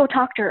have to go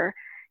talk to her.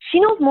 She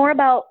knows more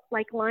about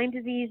like Lyme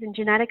disease and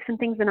genetics and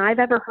things than I've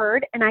ever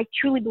heard, and I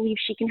truly believe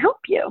she can help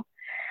you.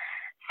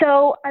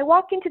 So I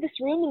walk into this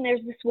room, and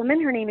there's this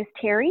woman, her name is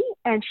Terry,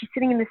 and she's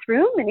sitting in this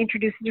room and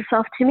introduces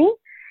herself to me.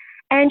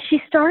 And she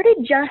started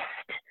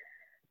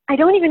I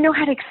don't even know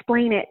how to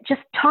explain it,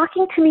 just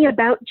talking to me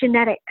about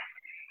genetics.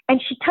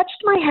 And she touched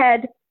my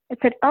head and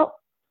said, oh,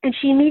 and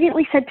she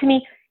immediately said to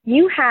me,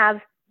 you have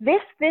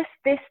this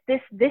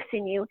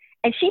in you.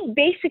 And she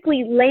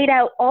basically laid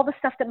out all the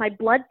stuff that my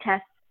blood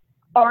tests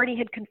already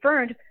had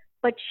confirmed,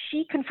 but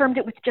she confirmed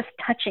it with just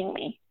touching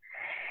me.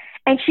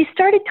 And she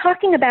started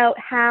talking about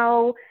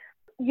how,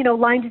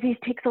 Lyme disease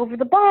takes over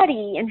the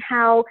body and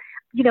how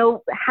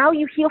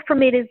you heal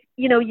from it is,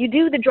 you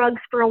do the drugs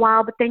for a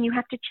while, but then you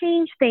have to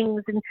change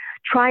things and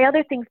try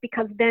other things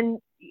because then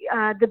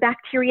the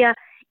bacteria,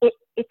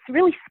 it's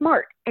really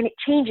smart and it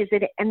changes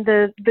it. And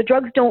the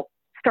drugs don't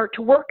start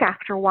to work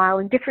after a while,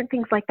 and different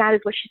things like that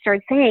is what she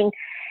started saying.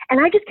 And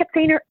I just kept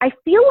saying to her, I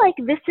feel like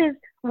this is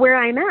where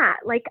I'm at.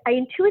 Like I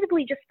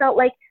intuitively just felt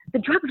like the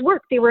drugs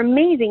worked. They were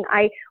amazing.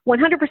 I 100%,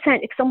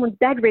 if someone's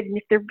bedridden,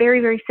 if they're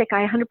very, very sick,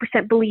 I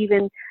 100% believe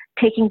in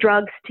taking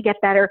drugs to get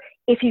better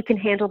if you can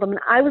handle them. And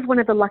I was one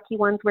of the lucky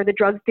ones where the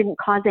drugs didn't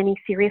cause any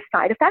serious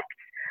side effects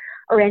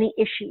or any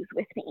issues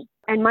with me.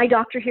 And my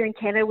doctor here in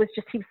Canada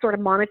he was sort of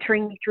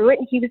monitoring me through it.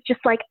 And he was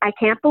just like, I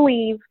can't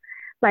believe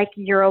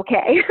you're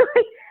okay.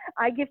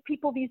 I give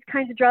people these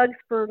kinds of drugs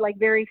for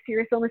very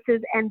serious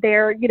illnesses and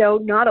they're,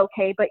 not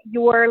okay, but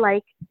your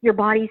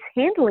body's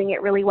handling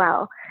it really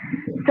well.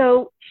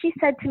 So she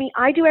said to me,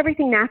 I do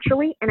everything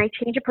naturally and I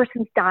change a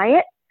person's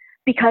diet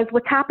because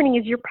what's happening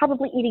is you're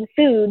probably eating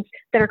foods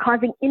that are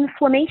causing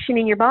inflammation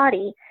in your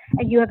body,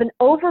 and you have an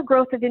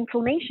overgrowth of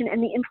inflammation,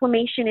 and the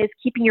inflammation is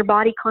keeping your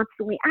body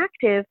constantly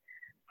active,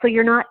 so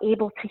you're not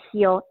able to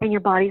heal and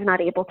your body's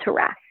not able to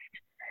rest.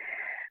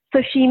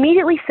 So she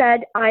immediately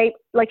said,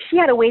 she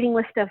had a waiting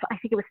list of, I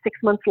think it was 6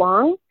 months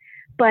long,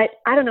 but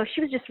I don't know,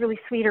 she was just really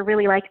sweet or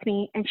really liked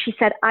me. And she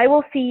said, I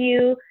will see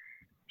you.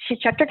 She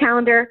checked her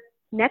calendar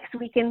next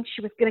weekend.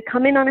 She was going to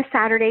come in on a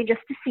Saturday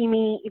just to see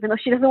me, even though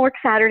she doesn't work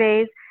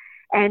Saturdays.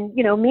 And,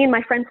 me and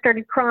my friends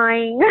started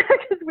crying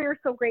because we were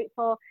so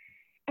grateful.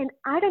 And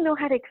I don't know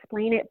how to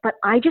explain it, but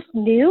I just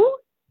knew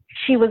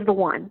she was the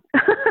one.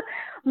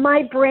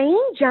 My brain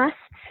just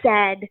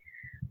said,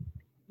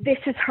 this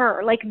is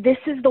her. This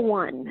is the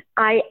one.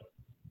 I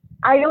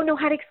don't know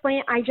how to explain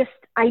it.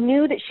 I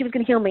knew that she was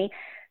going to heal me.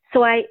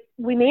 So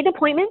we made an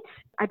appointment.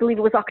 I believe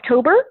it was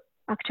October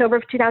of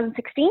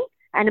 2016.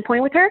 I had an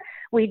appointment with her.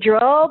 We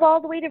drove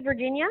all the way to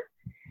Virginia,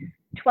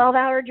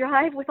 12-hour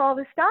drive with all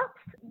the stops,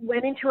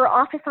 went into her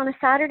office on a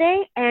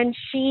Saturday, and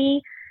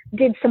she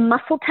did some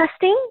muscle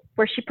testing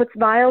where she puts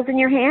vials in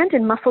your hand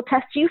and muscle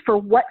tests you for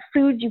what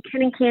foods you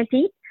can and can't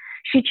eat.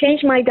 She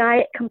changed my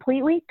diet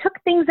completely, took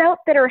things out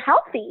that are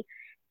healthy.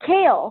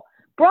 Kale,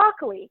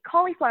 broccoli,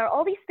 cauliflower,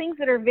 all these things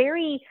that are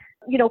very,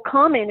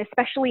 common,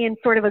 especially in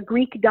sort of a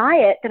Greek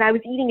diet that I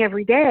was eating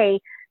every day.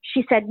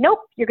 She said, nope,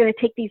 you're going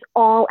to take these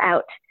all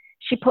out.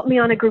 She put me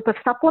on a group of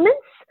supplements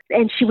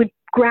and she would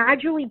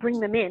gradually bring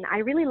them in.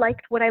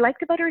 What I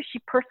liked about her is she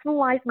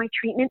personalized my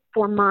treatment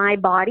for my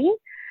body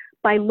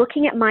by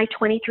looking at my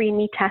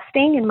 23andMe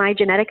testing and my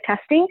genetic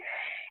testing.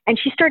 And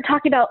she started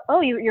talking about,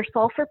 oh, your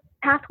sulfur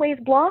pathway is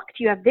blocked.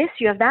 You have this,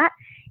 you have that.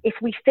 If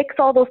we fix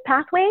all those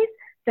pathways,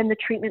 then the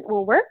treatment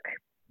will work.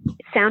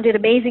 It sounded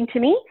amazing to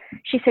me.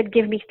 She said,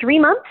 give me 3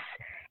 months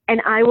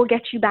and I will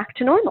get you back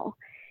to normal.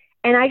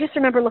 And I just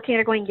remember looking at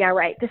her going, yeah,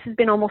 right. This has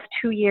been almost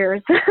 2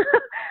 years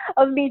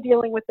of me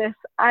dealing with this.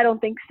 I don't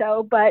think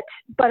so. But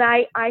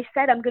I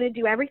said, I'm going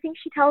to do everything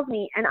she tells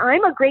me. And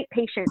I'm a great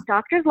patient.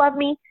 Doctors love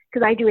me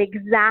because I do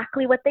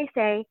exactly what they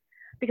say,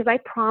 because I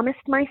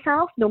promised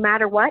myself, no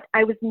matter what,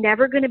 I was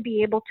never going to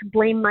be able to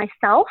blame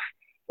myself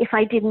if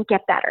I didn't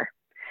get better.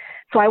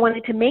 So I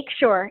wanted to make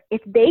sure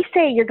if they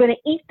say you're going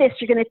to eat this,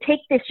 you're going to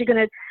take this, you're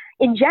going to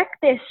inject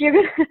this, you're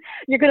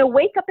going to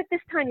wake up at this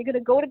time, you're going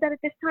to go to bed at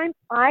this time,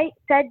 I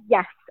said,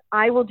 yes,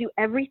 I will do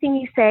everything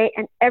you say.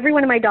 And every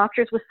one of my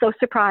doctors was so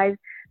surprised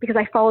because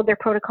I followed their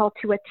protocol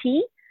to a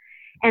T.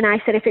 And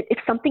I said, if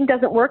something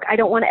doesn't work, I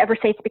don't want to ever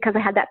say it's because I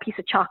had that piece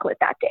of chocolate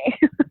that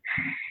day.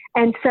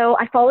 And so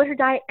I followed her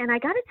diet. And I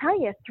got to tell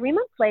you, 3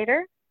 months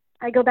later,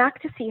 I go back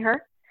to see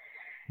her.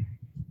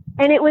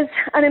 And it was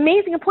an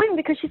amazing appointment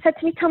because she said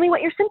to me, tell me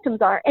what your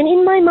symptoms are. And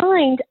in my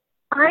mind,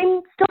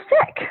 I'm still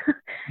sick.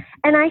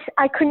 And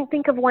I couldn't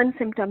think of one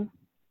symptom.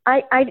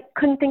 I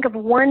couldn't think of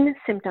one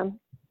symptom.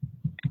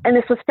 And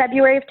this was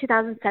February of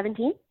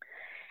 2017.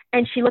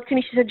 And she looked at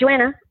me, she said,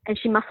 Joanna, and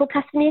she muscle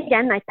tested me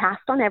again. And I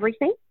passed on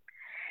everything.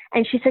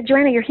 And she said,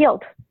 Joanna, you're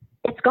healed.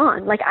 It's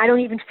gone. Like, I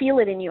don't even feel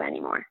it in you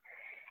anymore.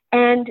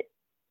 And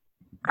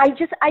I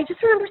just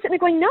remember sitting there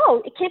going,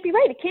 no, it can't be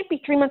right. It can't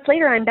be 3 months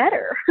later, I'm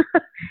better.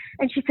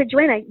 And she said,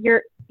 Joanna,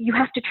 you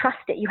have to trust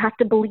it. You have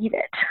to believe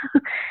it.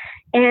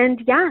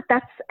 And yeah,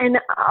 and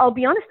I'll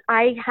be honest,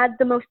 I had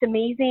the most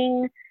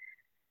amazing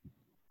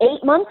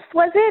 8 months,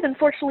 was it?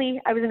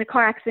 Unfortunately, I was in a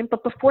car accident,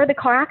 but before the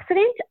car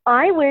accident,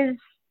 I was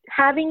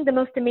having the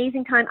most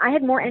amazing time. I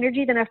had more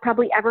energy than I've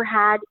probably ever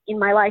had in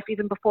my life,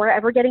 even before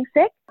ever getting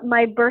sick.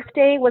 My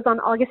birthday was on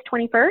August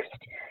 21st.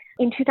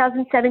 In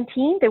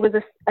 2017, there was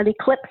an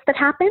eclipse that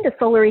happened, a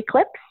solar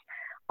eclipse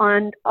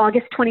on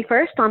August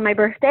 21st on my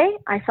birthday.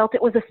 I felt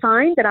it was a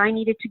sign that I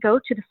needed to go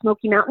to the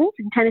Smoky Mountains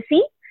in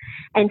Tennessee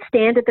and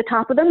stand at the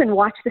top of them and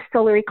watch the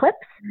solar eclipse.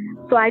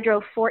 So I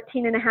drove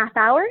 14 and a half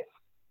hours,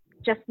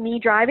 just me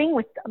driving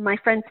with my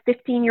friend's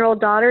 15-year-old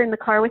daughter in the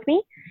car with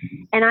me.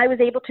 And I was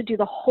able to do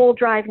the whole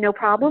drive no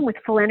problem with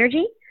full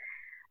energy.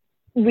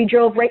 We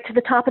drove right to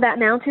the top of that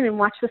mountain and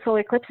watched the solar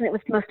eclipse, and it was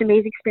the most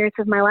amazing experience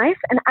of my life.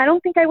 And I don't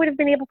think I would have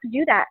been able to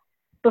do that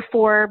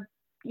before,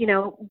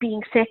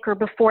 being sick or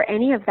before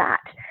any of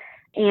that.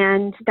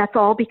 And that's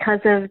all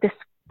because of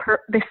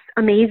this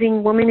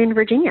amazing woman in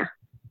Virginia.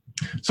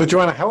 So,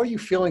 Joanna, how are you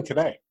feeling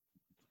today?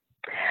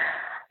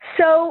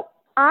 So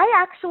I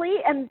actually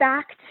am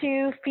back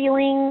to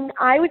feeling,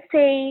 I would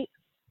say,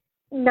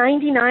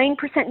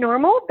 99%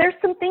 normal. There's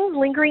some things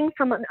lingering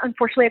from,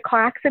 unfortunately, a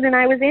car accident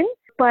I was in.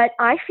 But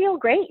I feel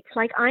great.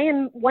 Like, I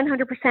am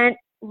 100%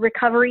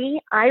 recovery.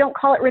 I don't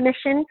call it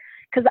remission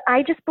because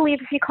I just believe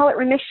if you call it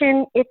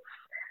remission,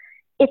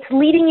 it's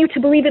leading you to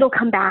believe it'll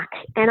come back.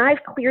 And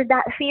I've cleared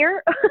that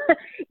fear.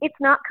 It's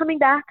not coming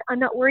back. I'm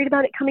not worried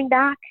about it coming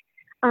back.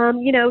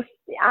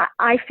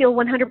 I feel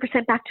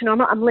 100% back to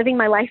normal. I'm living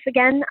my life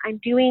again. I'm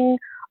doing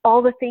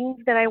all the things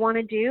that I want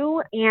to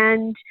do.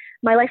 And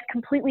my life's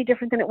completely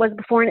different than it was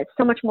before. And it's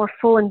so much more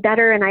full and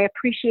better. And I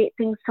appreciate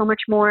things so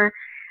much more.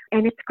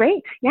 And it's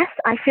great. Yes,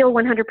 I feel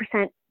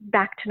 100%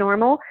 back to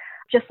normal.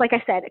 Just like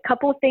I said, a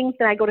couple of things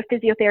that I go to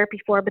physiotherapy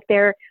for, but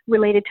they're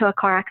related to a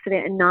car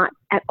accident and not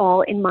at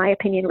all, in my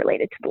opinion,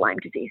 related to the Lyme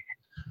disease.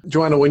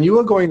 Joanna, when you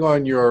were going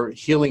on your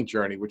healing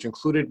journey, which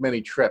included many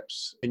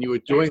trips, and you were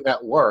doing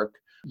that work,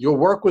 your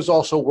work was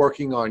also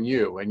working on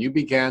you, and you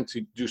began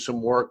to do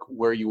some work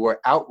where you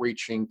were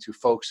outreaching to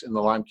folks in the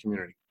Lyme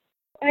community.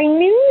 I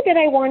knew that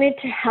I wanted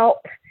to help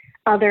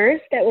others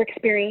that were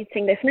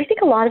experiencing this. And I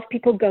think a lot of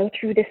people go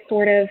through this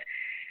sort of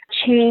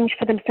change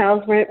for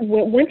themselves where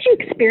once you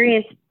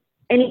experience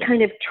any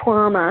kind of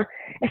trauma,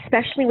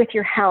 especially with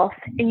your health,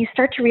 and you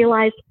start to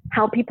realize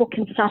how people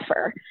can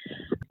suffer.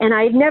 And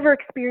I've never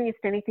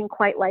experienced anything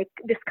quite like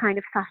this kind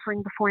of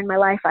suffering before in my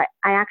life. I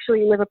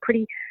actually live a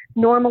pretty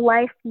normal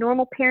life,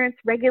 normal parents,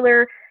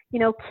 regular,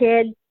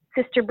 kid,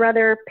 sister,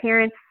 brother,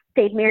 parents,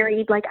 stayed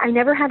married. Like, I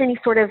never had any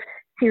sort of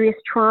serious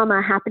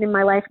trauma happen in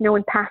my life. No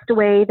one passed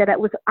away that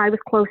I was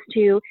close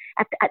to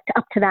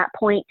up to that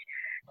point.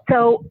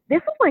 So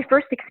this was my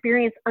first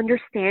experience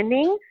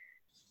understanding,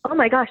 oh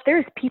my gosh,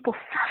 there's people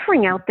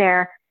suffering out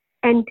there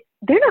and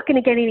they're not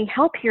going to get any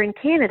help here in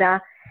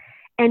Canada.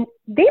 And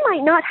they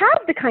might not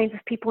have the kinds of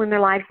people in their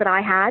lives that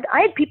I had.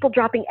 I had people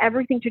dropping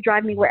everything to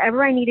drive me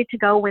wherever I needed to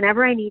go,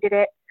 whenever I needed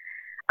it.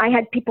 I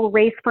had people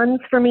raise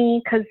funds for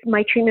me because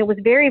my treatment was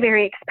very,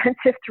 very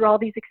expensive through all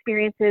these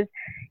experiences.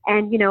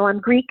 And, I'm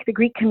Greek, the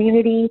Greek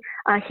community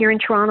here in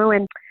Toronto,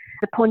 and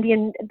the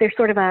Pondian, they're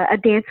sort of a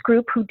dance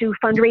group who do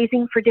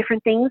fundraising for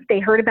different things. They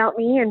heard about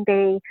me and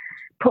they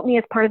put me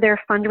as part of their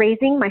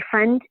fundraising. My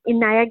friend in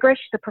Niagara,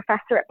 she's a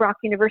professor at Brock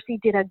University,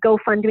 did a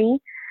GoFundMe.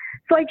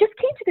 So I just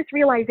came to this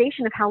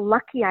realization of how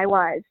lucky I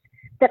was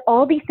that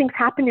all these things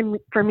happened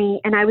for me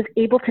and I was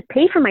able to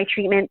pay for my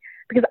treatment,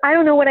 because I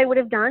don't know what I would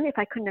have done if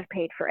I couldn't have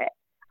paid for it.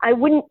 I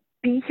wouldn't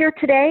be here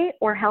today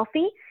or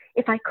healthy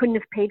if I couldn't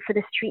have paid for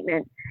this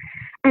treatment.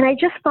 And I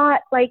just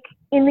thought, like,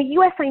 in the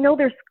US, I know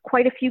there's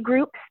quite a few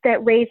groups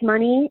that raise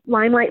money,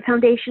 Limelight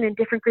Foundation and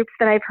different groups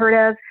that I've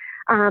heard of.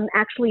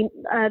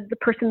 The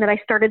person that I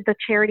started the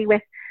charity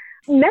with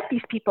met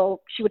these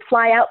people. She would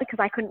fly out because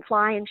I couldn't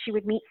fly, and she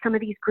would meet some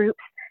of these groups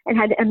and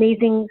had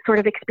amazing sort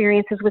of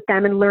experiences with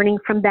them and learning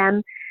from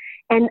them.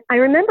 And I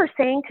remember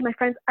saying to my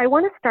friends, I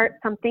want to start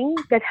something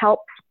that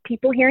helps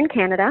people here in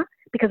Canada,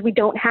 because we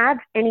don't have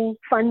any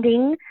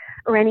funding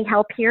or any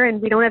help here,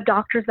 and we don't have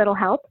doctors that'll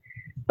help.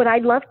 But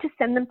I'd love to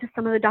send them to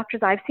some of the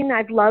doctors I've seen.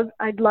 I'd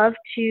love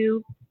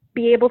to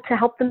be able to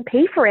help them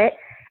pay for it,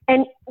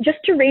 and just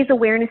to raise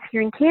awareness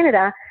here in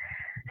Canada.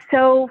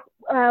 So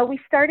we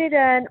started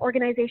an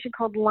organization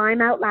called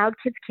Lyme Out Loud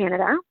Kids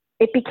Canada.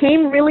 It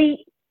became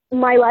really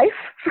my life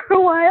for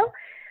a while.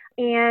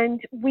 And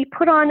we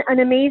put on an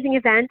amazing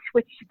event,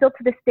 which still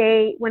to this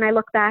day, when I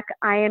look back,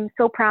 I am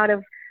so proud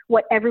of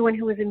what everyone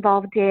who was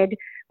involved did.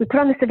 We put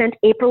on this event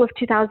April of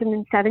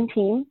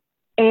 2017.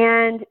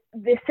 And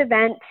this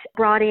event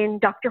brought in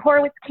Dr.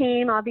 Horowitz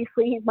came,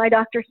 obviously he's my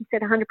doctor. He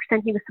said 100%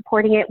 he was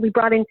supporting it. We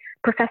brought in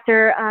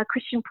Professor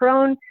Christian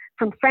Perron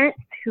from France,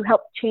 who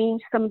helped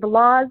change some of the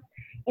laws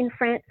in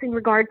France in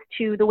regards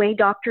to the way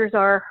doctors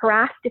are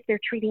harassed if they're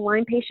treating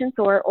Lyme patients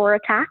or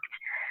attacked.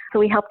 So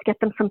we helped get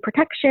them some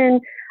protection.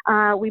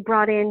 We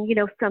brought in,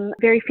 some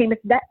very famous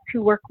vets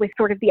who work with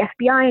sort of the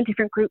FBI and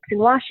different groups in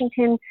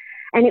Washington.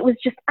 And it was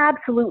just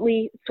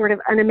absolutely sort of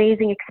an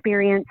amazing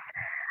experience.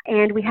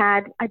 And we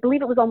had, I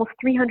believe it was almost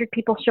 300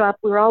 people show up.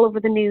 We were all over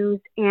the news,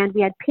 and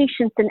we had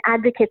patients and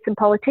advocates and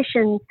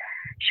politicians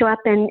show up.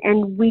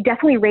 And we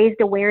definitely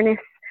raised awareness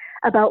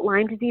about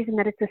Lyme disease and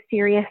that it's a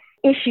serious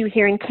issue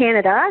here in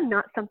Canada,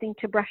 not something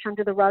to brush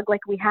under the rug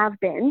like we have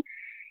been.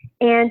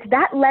 And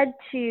that led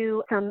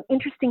to some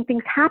interesting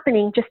things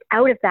happening just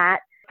out of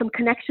that. Some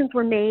connections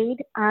were made.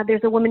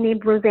 There's a woman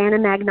named Rosanna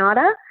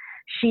Magnotta.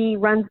 She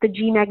runs the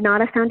G.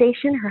 Magnotta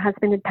Foundation. Her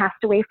husband had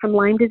passed away from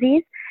Lyme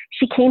disease.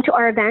 She came to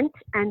our event,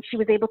 and she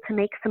was able to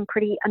make some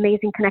pretty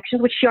amazing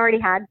connections, which she already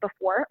had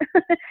before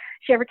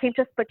she ever came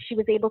to us, but she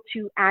was able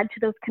to add to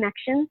those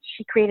connections.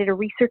 She created a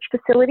research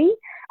facility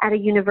at a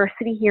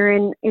university here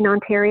in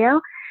Ontario,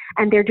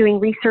 and they're doing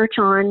research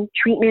on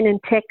treatment and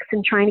ticks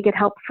and trying to get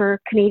help for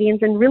Canadians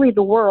and really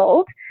the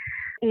world.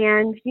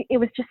 And it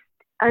was just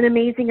an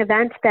amazing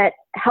event that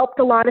helped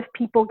a lot of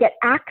people get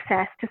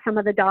access to some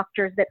of the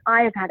doctors that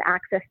I have had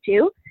access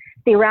to.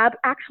 They were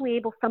actually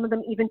able, some of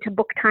them even, to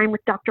book time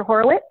with Dr.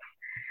 Horowitz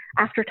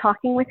after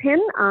talking with him,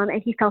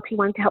 and he felt he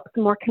wanted to help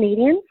some more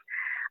Canadians,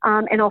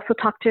 and also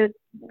talk to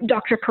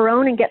Dr.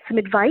 Perron and get some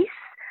advice.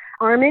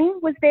 Armin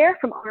was there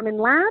from Armin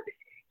Labs.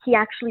 He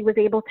actually was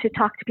able to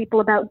talk to people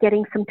about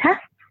getting some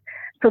tests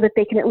so that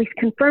they can at least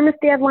confirm if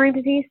they have Lyme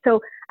disease.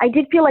 So I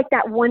did feel like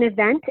that one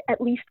event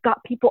at least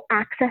got people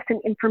access and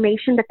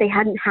information that they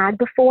hadn't had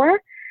before.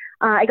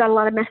 I got a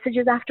lot of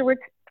messages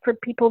afterwards for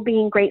people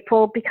being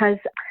grateful, because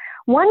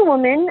one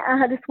woman,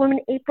 this woman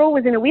April,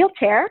 was in a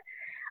wheelchair.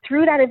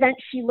 Through that event,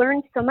 she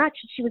learned so much.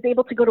 She was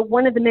able to go to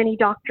one of the many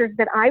doctors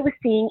that I was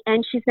seeing,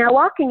 and she's now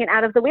walking and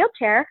out of the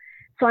wheelchair.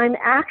 So I'm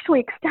actually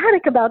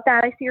ecstatic about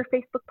that. I see her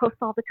Facebook posts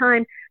all the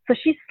time. So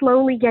she's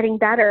slowly getting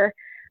better,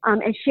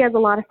 and she has a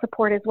lot of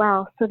support as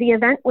well. So the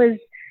event was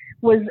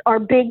our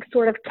big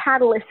sort of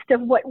catalyst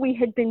of what we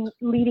had been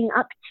leading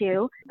up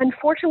to.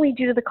 Unfortunately,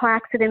 due to the car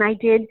accident, I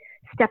did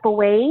step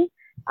away,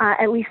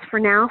 at least for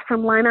now,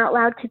 from Lyme Out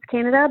Loud Kids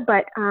Canada,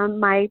 but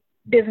my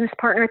business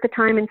partner at the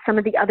time and some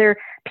of the other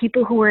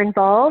people who were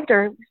involved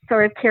are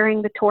sort of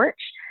carrying the torch.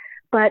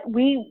 But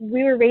we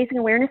were raising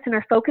awareness, and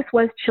our focus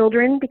was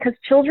children, because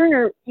children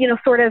are,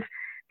 sort of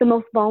the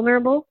most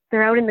vulnerable.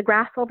 They're out in the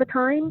grass all the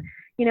time.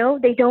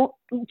 They don't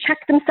check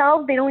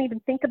themselves. They don't even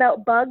think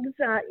about bugs,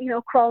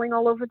 crawling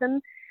all over them.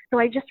 So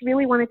I just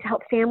really wanted to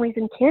help families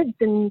and kids.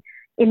 And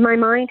in my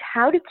mind,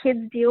 how do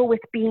kids deal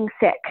with being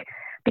sick?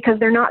 Because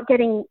they're not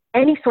getting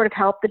any sort of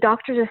help. The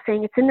doctors are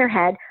saying it's in their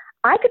head.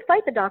 I could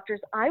fight the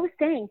doctors. I was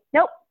saying,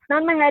 nope, it's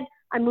not in my head.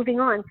 I'm moving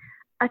on.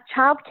 A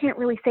child can't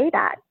really say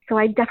that. So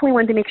I definitely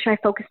wanted to make sure I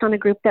focused on a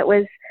group that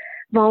was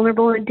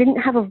vulnerable and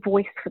didn't have a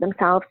voice for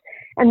themselves.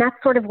 And that's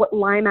sort of what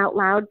Lyme Out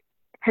Loud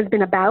has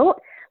been about.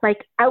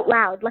 Like, out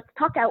loud. Let's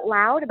talk out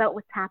loud about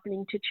what's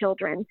happening to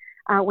children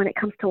when it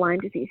comes to Lyme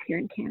disease here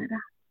in Canada.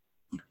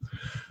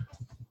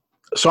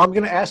 So I'm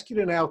going to ask you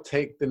to now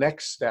take the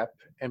next step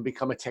and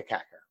become a tick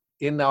hacker.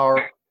 In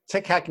our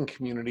tick hacking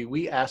community,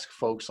 we ask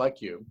folks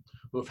like you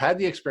who have had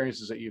the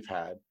experiences that you've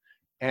had,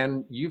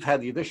 and you've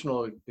had the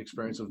additional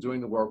experience of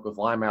doing the work with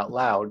Lyme Out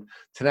Loud,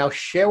 to now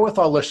share with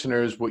our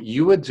listeners what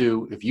you would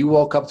do if you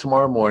woke up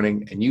tomorrow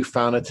morning and you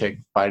found a tick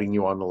biting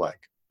you on the leg.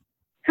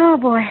 Oh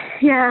boy,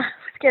 yeah,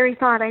 scary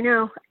thought, I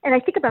know. And I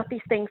think about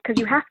these things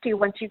because you have to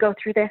once you go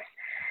through this.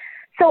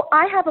 So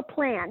I have a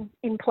plan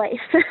in place,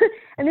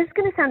 and this is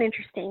going to sound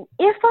interesting.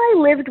 If I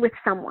lived with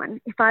someone,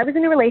 if I was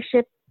in a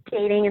relationship,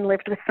 dating, and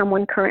lived with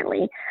someone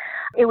currently,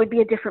 it would be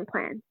a different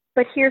plan.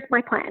 But here's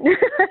my plan.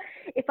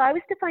 If I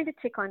was to find a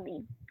tick on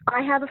me,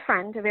 I have a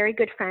friend, a very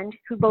good friend,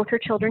 who both her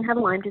children have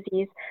Lyme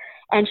disease,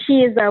 and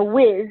she is a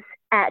whiz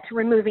at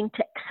removing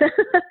ticks.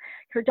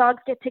 Her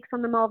dogs get ticks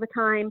on them all the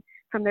time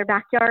from their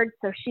backyard,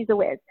 so she's a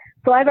whiz.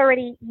 So I've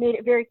already made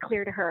it very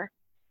clear to her,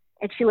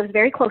 and she lives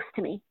very close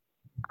to me.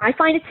 I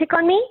find a tick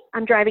on me,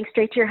 I'm driving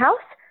straight to your house,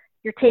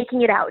 you're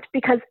taking it out,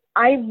 because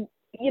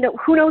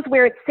who knows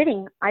where it's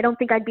sitting. I don't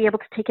think I'd be able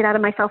to take it out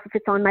of myself if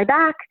it's on my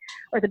back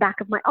or the back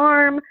of my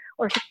arm,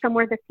 or if it's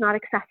somewhere that's not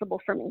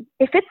accessible for me.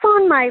 If it's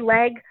on my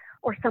leg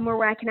or somewhere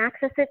where I can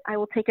access it, I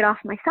will take it off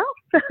myself.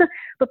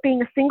 But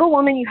being a single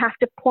woman, you have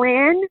to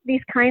plan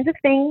these kinds of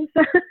things,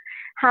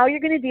 how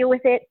you're going to deal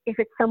with it if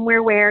it's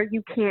somewhere where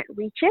you can't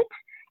reach it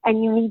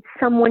and you need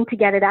someone to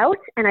get it out.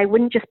 And I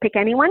wouldn't just pick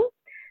anyone,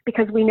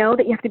 because we know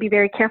that you have to be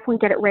very careful and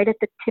get it right at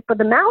the tip of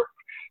the mouth,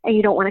 and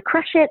you don't want to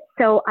crush it.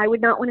 So I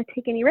would not want to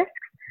take any risks.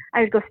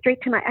 I would go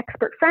straight to my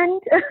expert friend,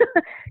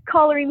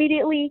 call her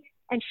immediately,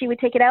 and she would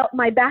take it out.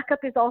 My backup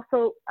is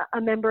also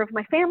a member of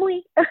my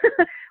family,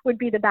 would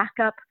be the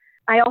backup.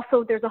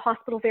 There's a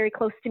hospital very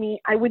close to me.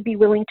 I would be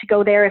willing to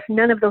go there if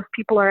none of those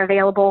people are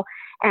available,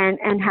 and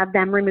have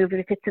them remove it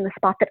if it's in a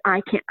spot that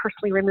I can't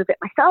personally remove it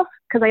myself,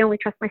 because I only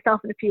trust myself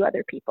and a few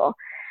other people.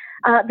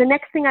 The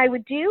next thing I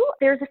would do,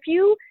 there's a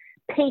few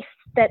pastes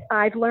that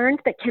I've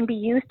learned that can be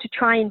used to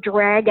try and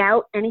drag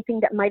out anything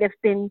that might have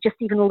been just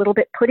even a little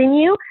bit put in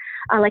you,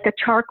 like a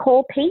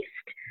charcoal paste,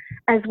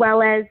 as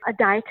well as a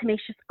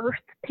diatomaceous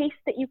earth paste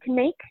that you can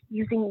make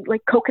using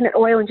like coconut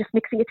oil and just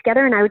mixing it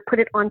together. And I would put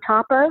it on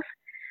top of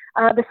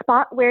the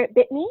spot where it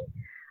bit me.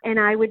 And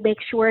I would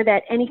make sure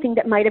that anything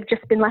that might have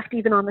just been left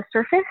even on the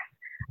surface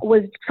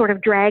was sort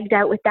of dragged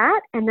out with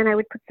that. And then I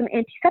would put some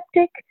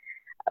antiseptic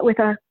with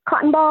a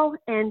cotton ball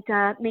and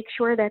make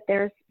sure that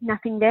there's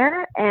nothing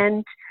there,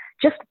 and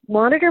just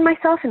monitor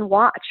myself and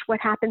watch what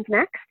happens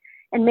next,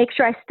 and make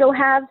sure I still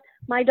have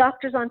my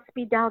doctors on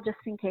speed dial just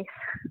in case.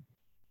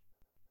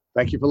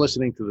 Thank you for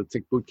listening to the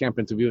Tick Boot Camp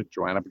interview with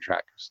Joanna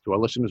Petrakis. To our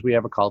listeners, we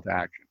have a call to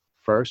action.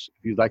 First,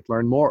 if you'd like to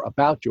learn more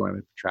about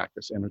Joanna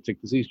Petrakis and her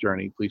tick disease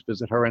journey, please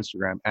visit her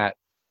Instagram at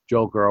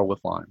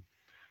JoGirlWithLyme.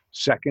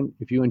 Second,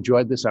 if you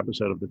enjoyed this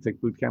episode of the Tick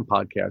Boot Camp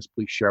podcast,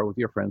 please share it with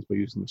your friends by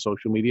using the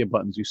social media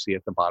buttons you see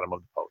at the bottom of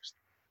the post.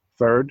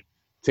 Third,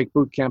 Tick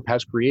Boot Camp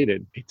has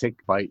created a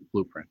Tick Bite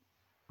Blueprint.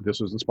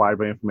 This was inspired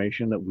by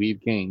information that we've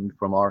gained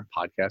from our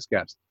podcast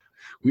guests.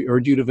 We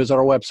urge you to visit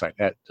our website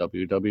at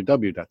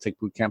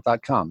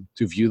www.tickbootcamp.com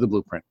to view the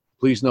blueprint.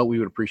 Please note we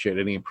would appreciate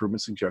any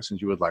improvement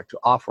suggestions you would like to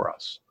offer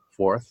us.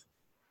 Fourth,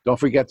 don't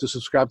forget to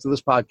subscribe to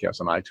this podcast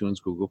on iTunes,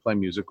 Google Play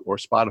Music, or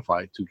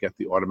Spotify to get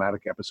the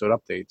automatic episode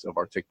updates of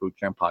our Tick Boot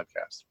Camp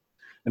podcast.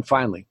 And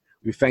finally,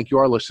 we thank you,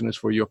 our listeners,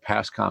 for your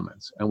past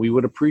comments, and we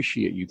would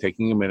appreciate you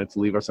taking a minute to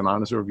leave us an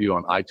honest review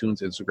on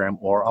iTunes, Instagram,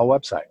 or our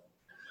website.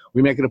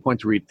 We make it a point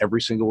to read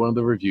every single one of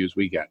the reviews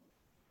we get.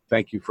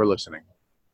 Thank you for listening.